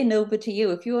 So Lynn, over to you.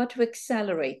 If you are to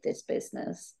accelerate this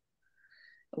business,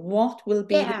 what will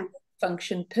be the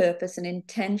function, purpose, and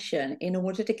intention in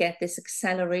order to get this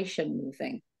acceleration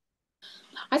moving?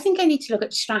 I think I need to look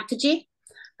at strategy.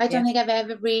 I don't think I've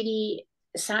ever really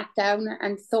sat down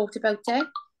and thought about it.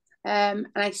 And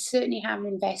I certainly haven't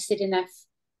invested enough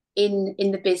in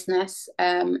the business,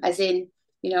 as in,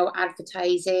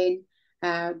 advertising,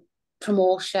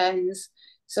 promotions.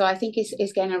 So I think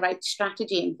it's getting a right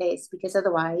strategy in place, because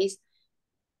otherwise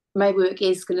my work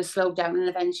is going to slow down and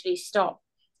eventually stop.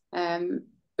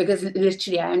 Because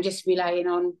literally I'm just relying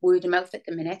on word of mouth at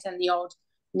the minute, and the odd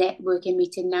networking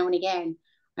meeting now and again.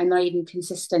 I'm not even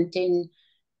consistent in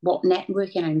what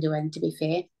networking I'm doing, to be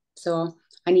fair. So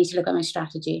I need to look at my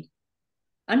strategy.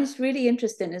 And it's really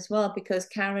interesting as well, because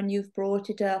Karen, you've brought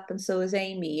it up, and so has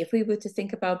Amy. If we were to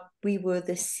think about, we were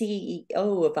the CEO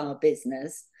of our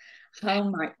business, how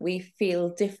might we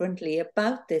feel differently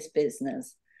about this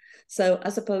business? So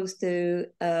as opposed to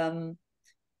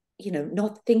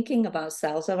not thinking of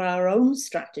ourselves or our own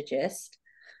strategist,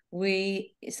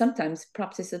 we sometimes,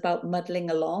 perhaps it's about muddling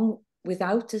along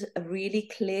without a really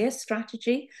clear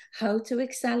strategy how to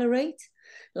accelerate.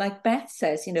 Like Beth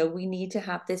says, we need to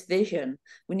have this vision.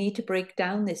 We need to break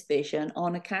down this vision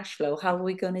on a cash flow. How are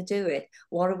we going to do it?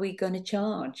 What are we going to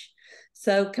charge?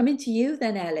 So coming to you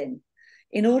then, Ellen,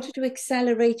 in order to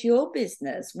accelerate your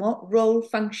business, what role,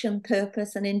 function,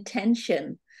 purpose, and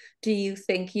intention do you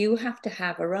think you have to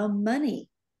have around money?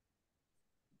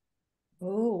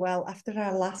 Oh, well, after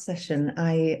our last session,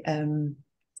 I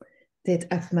did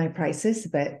up my prices a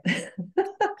bit.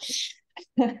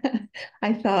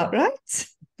 I thought, right,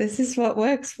 this is what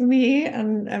works for me,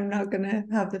 and I'm not going to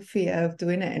have the fear of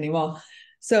doing it anymore.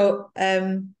 So,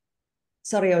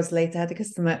 sorry I was late, I had a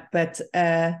customer, but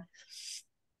yeah,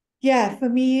 for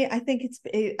me, I think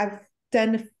I've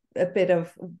done a bit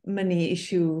of money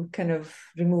issue, kind of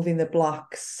removing the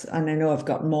blocks, and I know I've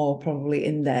got more probably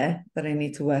in there that I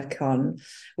need to work on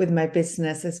with my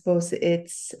business. I suppose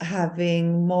it's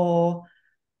having more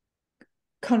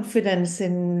confidence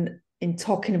in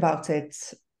talking about it,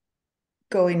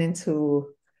 going into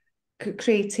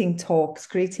creating talks,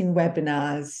 creating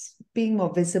webinars, being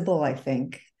more visible, I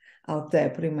think, out there,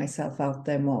 putting myself out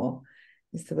there more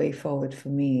is the way forward for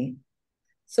me.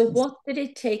 So what did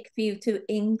it take for you to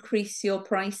increase your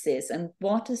prices, and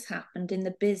what has happened in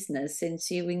the business since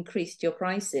you increased your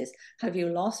prices? Have you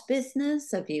lost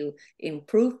business? Have you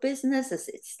improved business? Has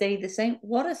it stayed the same?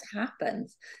 What has happened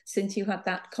since you had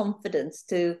that confidence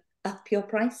to up your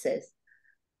prices?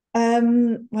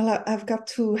 Well, I've got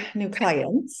 2 new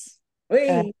clients,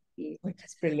 which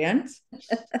is brilliant.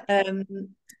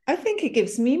 I think it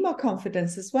gives me more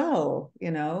confidence as well,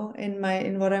 you know, in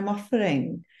what I'm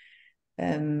offering,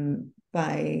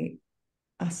 by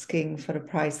asking for a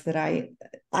price that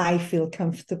I feel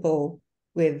comfortable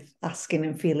with asking,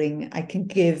 and feeling I can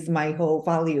give my whole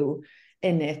value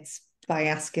in it by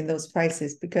asking those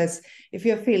prices. Because if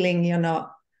you're feeling you're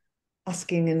not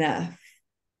asking enough,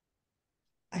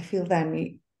 I feel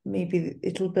then maybe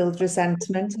it'll build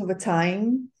resentment over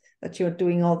time, that you're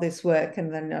doing all this work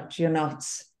and then you're not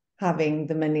having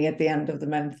the money at the end of the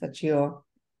month that you're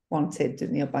wanted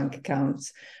in your bank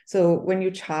accounts. So when you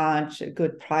charge a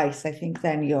good price, I think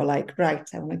then you're like, right,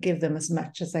 I want to give them as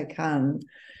much as I can.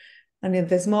 And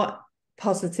there's more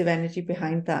positive energy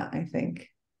behind that, I think.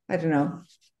 I don't know.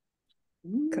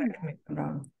 Correct me if I'm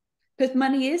wrong. Because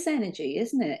money is energy,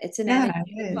 isn't it? It's an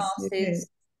energy it passes,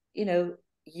 you know,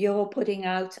 you're putting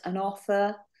out an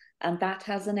offer, and that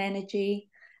has an energy,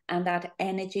 and that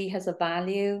energy has a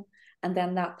value. And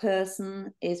then that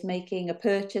person is making a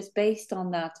purchase based on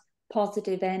that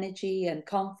positive energy and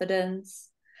confidence.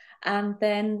 And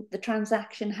then the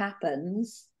transaction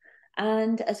happens.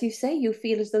 And as you say, you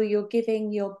feel as though you're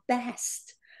giving your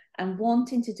best and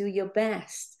wanting to do your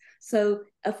best. So,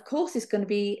 of course, it's going to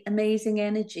be amazing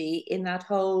energy in that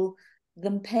whole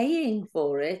them paying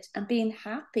for it and being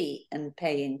happy and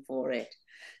paying for it.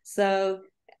 So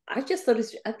I just thought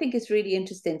I think it's really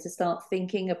interesting to start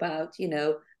thinking about, you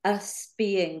know, us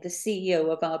being the CEO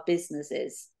of our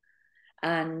businesses,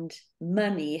 and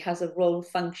money has a role,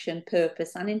 function,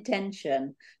 purpose, and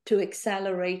intention to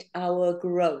accelerate our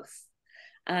growth.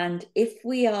 And if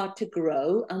we are to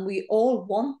grow, and we all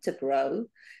want to grow,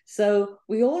 so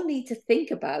we all need to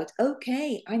think about,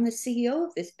 okay, I'm the CEO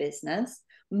of this business.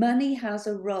 Money has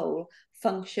a role,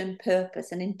 function,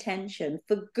 purpose, and intention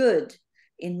for good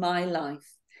in my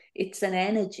life. It's an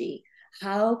energy.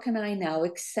 How can I now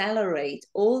accelerate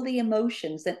all the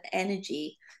emotions and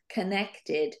energy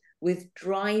connected with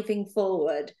driving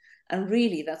forward? And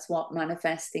really, that's what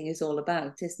manifesting is all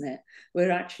about, isn't it?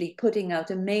 We're actually putting out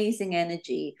amazing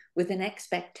energy with an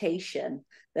expectation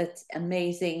that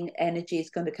amazing energy is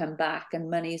going to come back and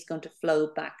money is going to flow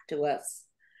back to us.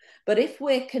 But if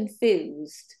we're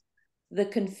confused, the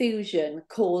confusion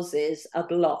causes a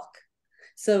block.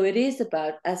 So it is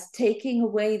about us taking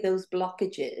away those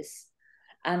blockages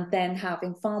and then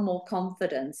having far more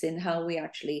confidence in how we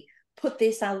actually put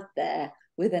this out there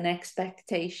with an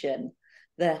expectation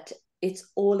that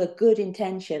it's all a good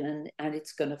intention and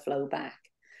it's going to flow back.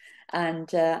 And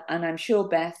I'm sure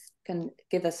Beth can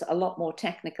give us a lot more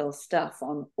technical stuff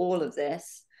on all of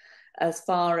this, as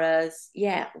far as,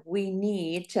 yeah, we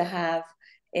need to have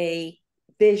a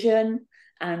vision,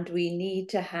 and we need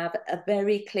to have a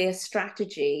very clear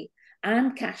strategy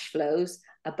and cash flows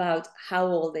about how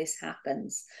all this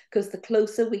happens. Because the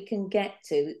closer we can get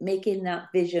to making that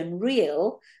vision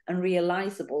real and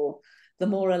realizable, the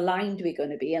more aligned we're going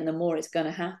to be and the more it's going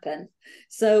to happen.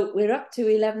 So we're up to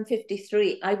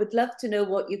 11:53. I would love to know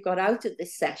what you got out of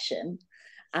this session,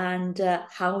 and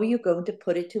how are you going to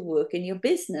put it to work in your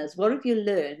business? What have you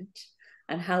learned,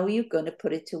 and how are you going to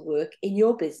put it to work in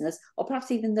your business, or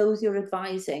perhaps even those you're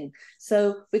advising?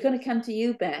 So we're going to come to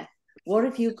you, Beth. What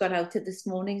have you got out of this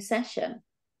morning's session?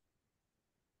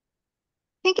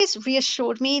 I think it's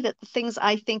reassured me that the things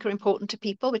I think are important to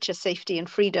people, which are safety and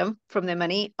freedom from their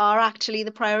money, are actually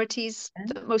the priorities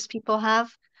that most people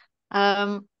have.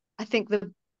 I think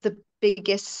the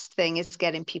biggest thing is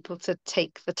getting people to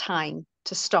take the time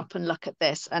to stop and look at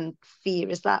this, and fear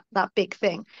is that big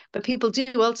thing. But people do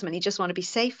ultimately just want to be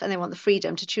safe, and they want the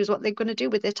freedom to choose what they're going to do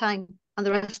with their time and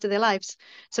the rest of their lives.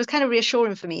 So it's kind of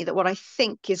reassuring for me that what I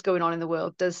think is going on in the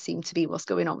world does seem to be what's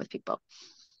going on with people.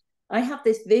 I have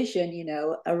this vision, you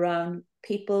know, around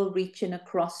people reaching a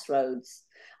crossroads.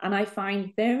 And I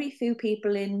find very few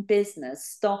people in business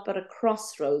stop at a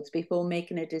crossroads before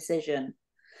making a decision.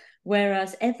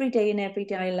 Whereas every day in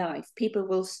everyday life, people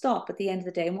will stop at the end of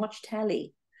the day and watch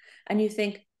telly. And you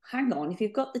think, hang on, if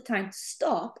you've got the time to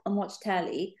stop and watch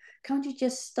telly, can't you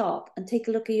just stop and take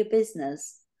a look at your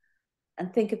business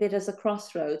and think of it as a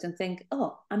crossroads and think,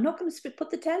 oh, I'm not going to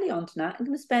put the telly on tonight. I'm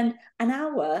going to spend an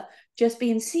hour just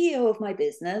being CEO of my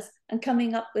business and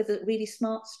coming up with a really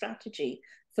smart strategy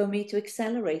for me to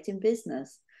accelerate in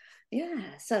business. Yeah.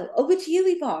 So over to you,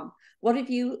 Yvonne. What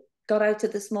have you got out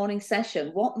of this morning's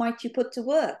session, what might you put to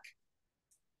work?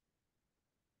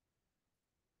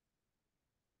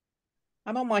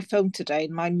 I'm on my phone today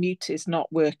and my mute is not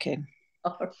working.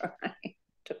 All right.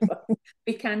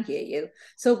 We can hear you.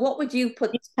 So what would you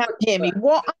put? You can't hear me.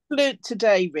 What I've learned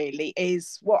today really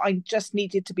is what I just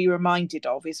needed to be reminded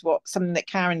of is something that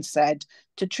Karen said,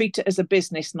 to treat it as a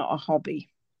business, not a hobby.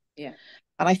 Yeah.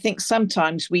 And I think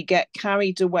sometimes we get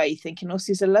carried away thinking, oh, this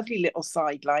is a lovely little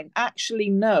sideline. Actually,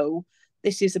 no,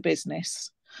 this is a business.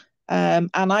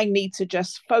 And I need to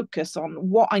just focus on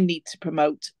what I need to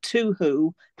promote, to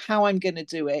who, how I'm going to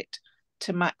do it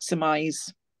to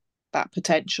maximize that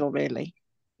potential, really.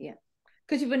 Yeah.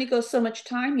 Because you've only got so much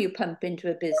time you pump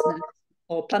into a business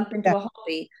or pump into a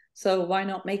hobby. So why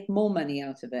not make more money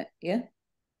out of it? Yeah.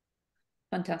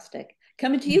 Fantastic.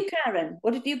 Coming to you, Karen,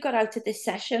 what have you got out of this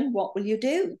session? What will you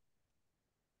do?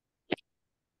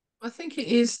 I think it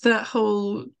is that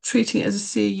whole treating it as a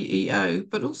CEO,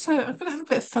 but also I'm going to have a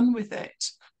bit of fun with it.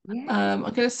 Yeah. I'm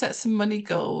going to set some money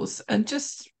goals and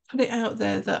just put it out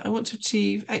there that I want to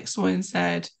achieve X, Y, and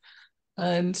Z,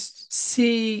 and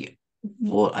see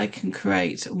what I can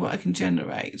create and what I can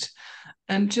generate,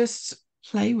 and just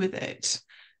play with it.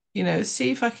 You know, see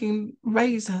if I can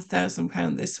raise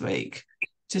 £1,000 this week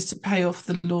just to pay off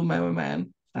the lawnmower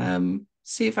man.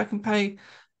 See if I can pay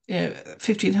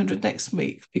 1,500 next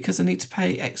week because I need to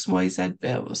pay XYZ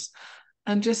bills,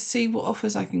 and just see what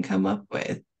offers I can come up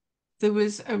with. There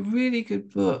was a really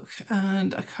good book,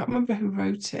 and I can't remember who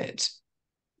wrote it,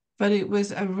 but it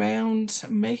was around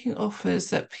making offers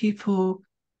that people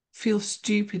feel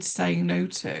stupid saying no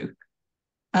to.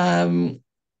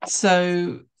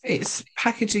 So it's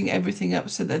packaging everything up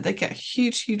so that they get a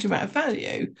huge amount of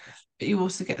value, but you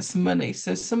also get some money.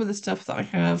 So some of the stuff that I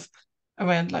have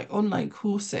around like online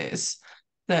courses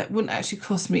that wouldn't actually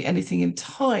cost me anything in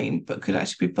time, but could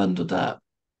actually be bundled up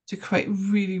to create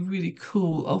really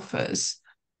cool offers,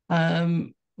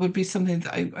 would be something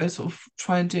that I sort of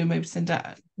try and do, maybe send out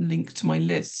a link to my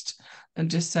list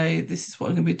and just say, this is what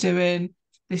I'm going to be doing.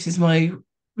 This is my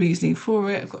reasoning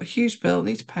for it. I've got a huge bill,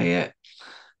 need to pay it.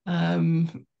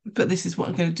 But this is what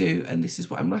I'm going to do, and this is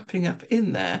what I'm wrapping up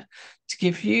in there to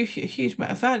give you a huge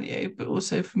amount of value, but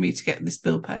also for me to get this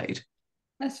bill paid.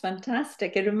 That's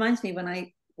fantastic. It reminds me when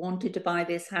I wanted to buy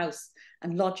this house,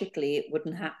 and logically it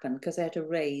wouldn't happen because I had to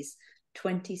raise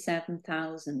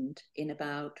 27,000 in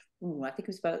about, I think it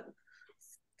was about,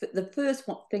 the first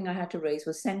thing I had to raise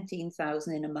was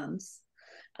 17,000 in a month.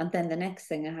 And then the next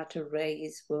thing I had to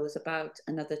raise was about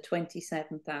another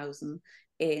 27,000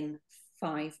 in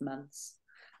 5 months.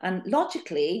 And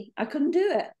logically, I couldn't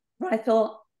do it. But I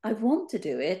thought, I want to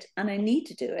do it and I need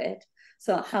to do it.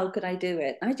 So how could I do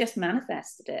it? I just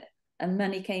manifested it, and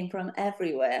money came from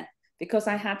everywhere because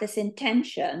I had this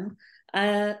intention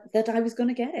that I was going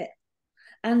to get it.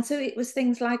 And so it was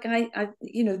things like the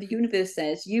universe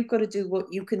says you've got to do what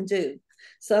you can do.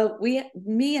 So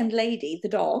me and Lady, the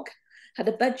dog, had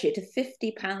a budget of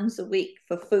 £50 a week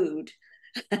for food.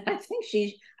 I think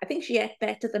she ate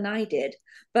better than I did.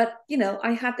 But,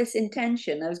 I had this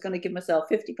intention. I was going to give myself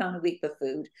 £50 a week for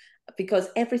food because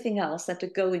everything else had to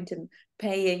go into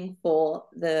paying for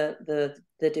the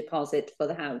deposit for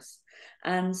the house.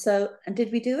 And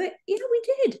did we do it? Yeah, we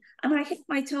did. And I hit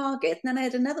my target. And then I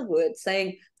had another word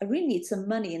saying, I really need some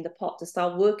money in the pot to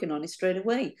start working on it straight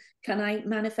away. Can I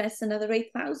manifest another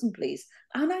 8,000, please?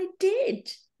 And I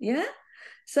did. Yeah.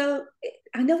 So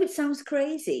I know it sounds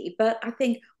crazy, but I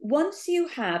think once you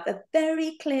have a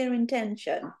very clear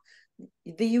intention,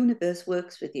 the universe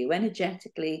works with you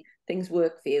energetically, things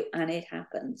work for you, and it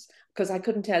happens. Because I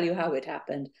couldn't tell you how it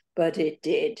happened, but it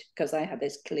did, because I had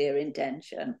this clear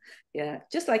intention. Yeah,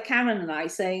 just like Karen and I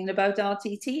saying about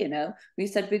RTT, we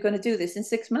said we're going to do this in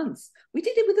 6 months. We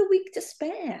did it with a week to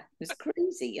spare. It was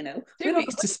crazy, 2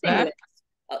 weeks to spare.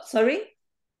 Sorry?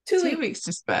 2 weeks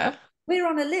to spare. We're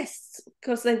on a list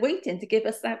because they're waiting to give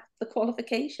us the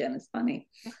qualification. It's funny.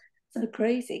 So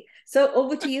crazy. So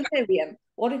over to you, Miriam.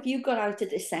 What have you got out of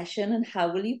this session and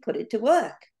how will you put it to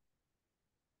work?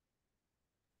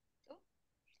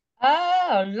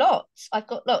 Oh, lots. I've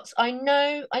got lots. I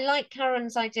know I like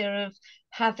Karen's idea of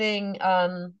having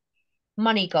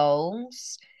money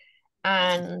goals.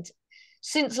 And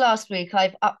since last week,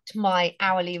 I've upped my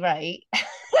hourly rate.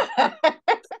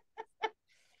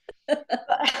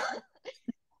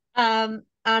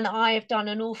 And I have done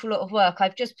an awful lot of work.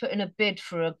 I've just put in a bid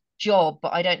for a job,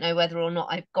 but I don't know whether or not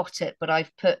I've got it. But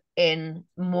I've put in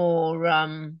more.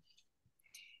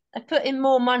 I put in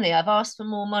more money. I've asked for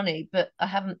more money, but I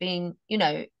haven't been,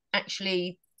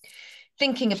 actually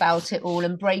thinking about it all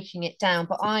and breaking it down.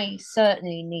 But I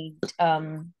certainly need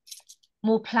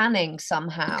more planning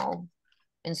somehow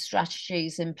and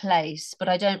strategies in place, but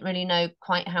I don't really know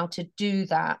quite how to do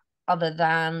that other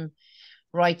than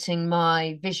writing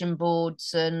my vision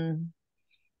boards and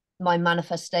my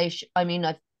manifestation. I mean,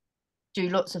 I do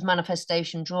lots of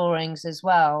manifestation drawings as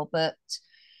well, but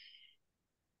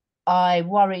I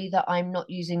worry that I'm not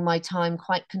using my time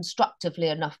quite constructively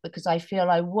enough, because I feel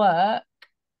I work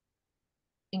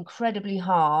incredibly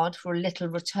hard for a little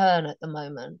return at the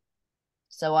moment.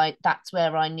 So that's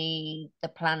where I need the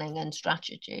planning and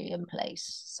strategy in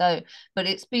place. So, but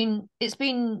it's been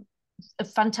a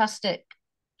fantastic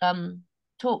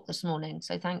talk this morning.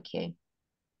 So thank you.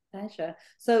 Pleasure.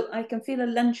 So I can feel a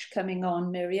lunch coming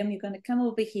on, Miriam. You're going to come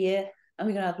over here and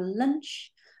we're going to have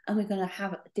lunch and we're going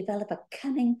to develop a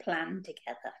cunning plan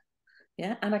together.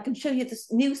 Yeah. And I can show you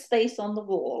this new space on the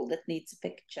wall that needs a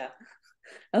picture.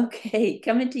 Okay.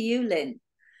 Coming to you, Lynn.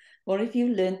 What have you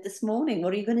learned this morning?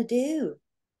 What are you going to do?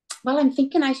 Well, I'm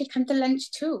thinking I should come to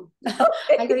lunch too.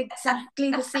 I got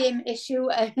exactly the same issue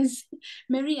as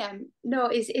Miriam. No,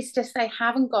 it's just I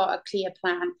haven't got a clear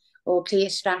plan or clear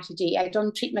strategy. I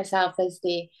don't treat myself as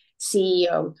the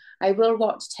CEO. I will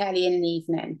watch telly in the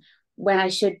evening when I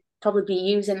should probably be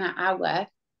using that hour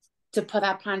to put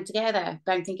that plan together.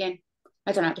 But I'm thinking,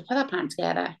 I don't know how to put that plan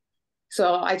together.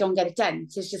 So I don't get it done.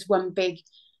 So it's just one big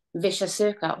vicious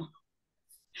circle.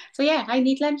 So yeah, I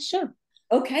need lunch too.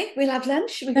 Okay, we'll have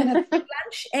lunch. We're going to have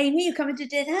lunch. Amy, you coming to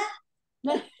dinner?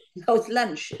 No, it's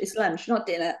lunch. It's lunch, not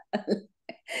dinner.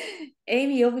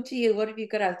 Amy, over to you. What have you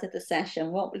got out of the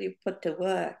session? What will you put to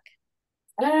work?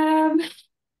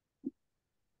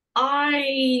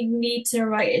 I need to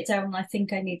write it down. I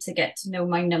think I need to get to know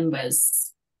my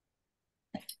numbers,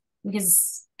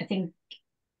 because I think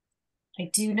I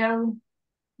do know,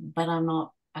 but I'm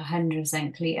not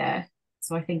 100% clear.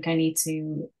 So I think I need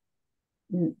to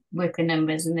work the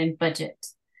numbers and then budget,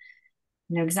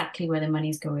 know exactly where the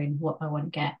money's going, what I want to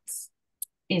get,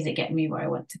 is it getting me where I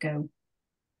want to go?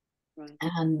 Right.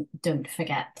 And don't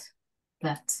forget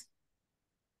that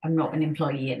I'm not an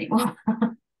employee anymore.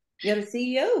 You're a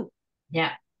CEO.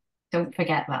 Yeah, don't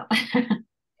forget that.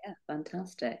 Yeah,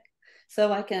 fantastic.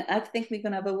 So I think we're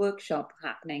going to have a workshop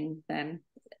happening then.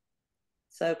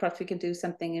 So perhaps we can do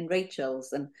something in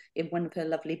Rachel's and in one of her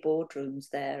lovely boardrooms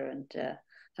there, and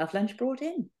have lunch brought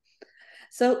in.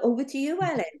 So over to you,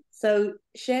 Ellen. So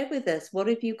share with us, what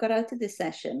have you got out of this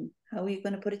session? How are you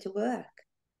going to put it to work?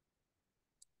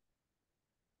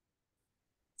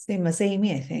 Same as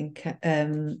Amy, I think.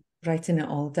 Writing it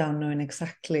all down, knowing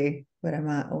exactly where I'm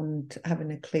at and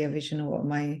having a clear vision of what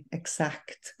my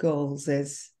exact goals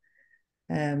is.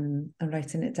 And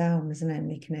writing it down, isn't it?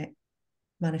 Making it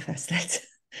manifested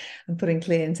and putting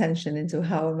clear intention into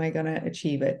how am I going to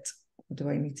achieve it? What do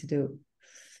I need to do?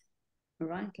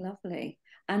 Right, lovely.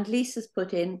 And Lisa's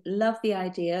put in, love the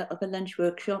idea of a lunch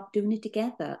workshop, doing it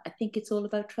together. I think it's all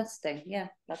about trusting. Yeah,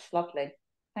 that's lovely.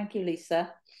 Thank you,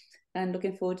 Lisa. And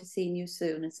looking forward to seeing you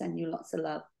soon and sending you lots of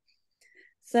love.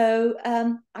 So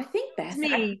I think Beth.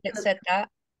 Me that said that.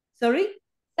 Sorry?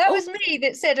 That was me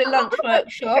that said a lunch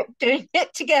workshop, doing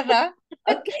it together.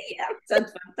 Okay, yeah,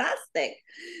 sounds fantastic.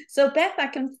 So Beth, I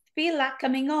can feel that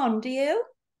coming on. Do you?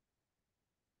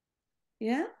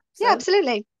 Yeah? So, yeah,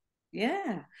 absolutely.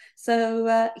 Yeah.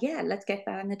 So yeah, let's get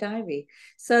that in the diary.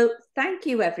 So thank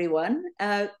you, everyone.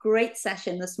 Great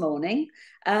session this morning.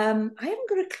 I haven't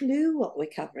got a clue what we're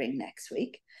covering next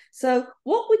week. So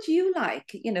what would you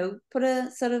like? Put a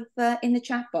sort of in the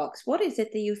chat box. What is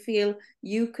it that you feel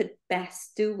you could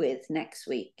best do with next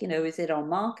week? Is it on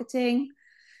marketing?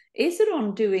 Is it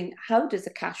on how does the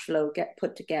cash flow get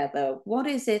put together? What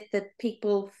is it that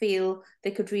people feel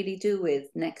they could really do with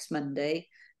next Monday?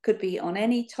 Could be on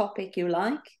any topic you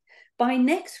like. By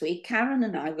next week, Karen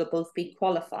and I will both be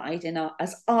qualified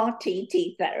as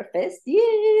RTT therapists.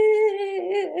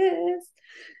 Yes!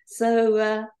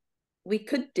 So we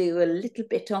could do a little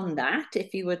bit on that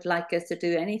if you would like us to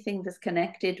do anything that's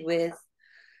connected with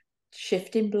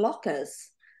shifting blockers.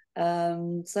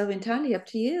 So entirely up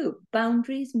to you.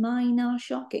 Boundaries, mine are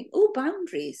shocking. Oh,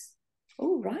 boundaries.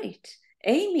 Oh, right.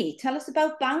 Amy, tell us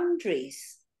about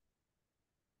boundaries.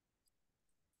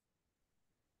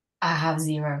 I have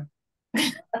 0.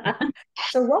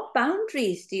 So what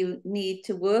boundaries do you need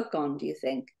to work on, do you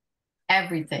think?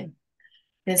 Everything.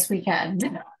 This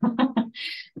weekend.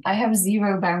 I have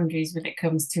 0 boundaries when it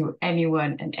comes to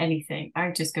anyone and anything.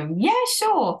 I just go, yeah,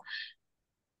 sure.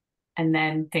 And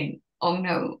then think, oh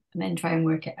no, and then try and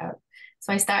work it out.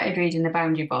 So I started reading The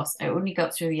Boundary Boss. I only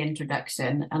got through the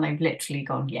introduction and I've literally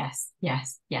gone, yes,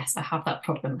 yes, yes, I have that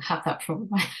problem,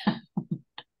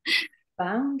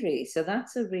 Boundaries. So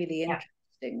that's a really interesting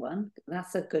interesting one.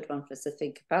 That's a good one for us to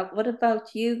think about. What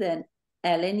about you then,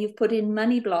 Ellen? You've put in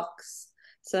money blocks.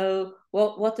 So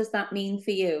what does that mean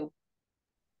for you?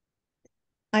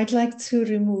 I'd like to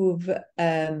remove,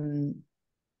 I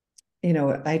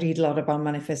read a lot about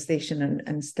manifestation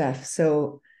and stuff.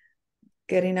 So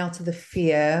getting out of the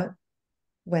fear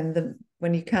when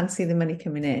you can't see the money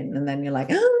coming in, and then you're like,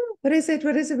 oh, what is it?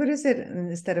 What is it? What is it? And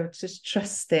instead of just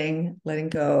trusting, letting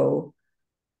go,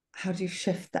 how do you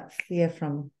shift that fear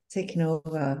from taking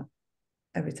over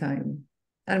every time?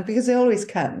 And because it always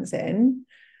comes in,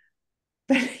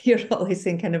 but you're always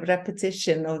in kind of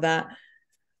repetition of that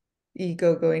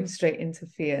ego going straight into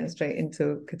fear, straight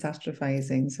into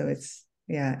catastrophizing. So it's,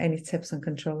 any tips on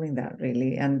controlling that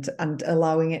really, and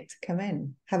allowing it to come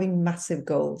in, having massive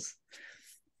goals,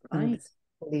 right, and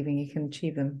believing you can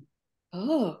achieve them.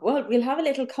 Oh, well, we'll have a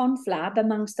little conflab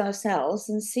amongst ourselves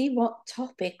and see what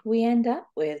topic we end up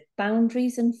with.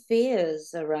 Boundaries and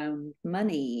fears around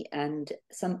money, and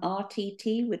some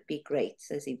RTT would be great,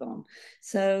 says Yvonne.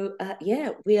 So,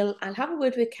 I'll have a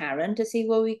word with Karen to see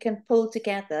what we can pull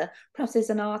together. Perhaps there's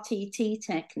an RTT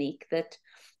technique that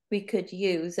we could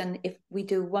use, and if we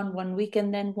do one week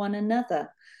and then one another.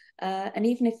 And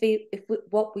even if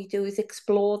what we do is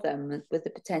explore them with the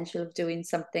potential of doing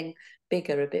something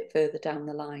bigger a bit further down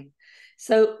the line.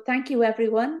 So thank you,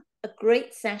 everyone. A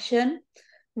great session.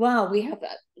 Wow, we have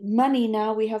money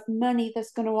now. We have money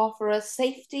that's going to offer us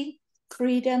safety,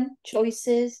 freedom,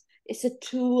 choices. It's a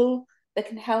tool that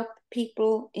can help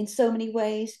people in so many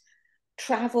ways.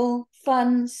 Travel,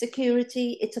 fun,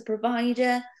 security. It's a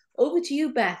provider. Over to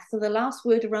you, Beth, for the last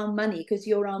word around money, because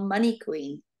you're our money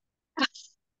queen.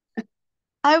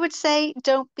 I would say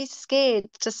don't be scared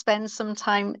to spend some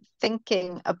time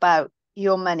thinking about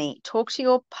your money. Talk to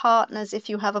your partners. If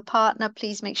you have a partner,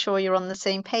 please make sure you're on the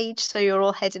same page so you're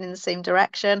all heading in the same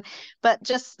direction. But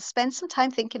just spend some time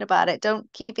thinking about it.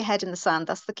 Don't keep your head in the sand.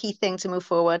 That's the key thing to move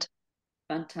forward.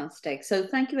 Fantastic. So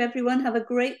thank you, everyone. Have a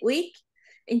great week.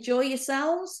 Enjoy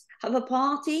yourselves. Have a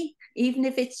party, even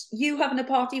if it's you having a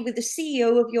party with the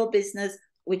CEO of your business,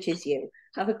 which is you.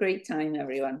 Have a great time,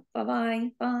 everyone. Bye-bye.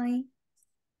 Bye.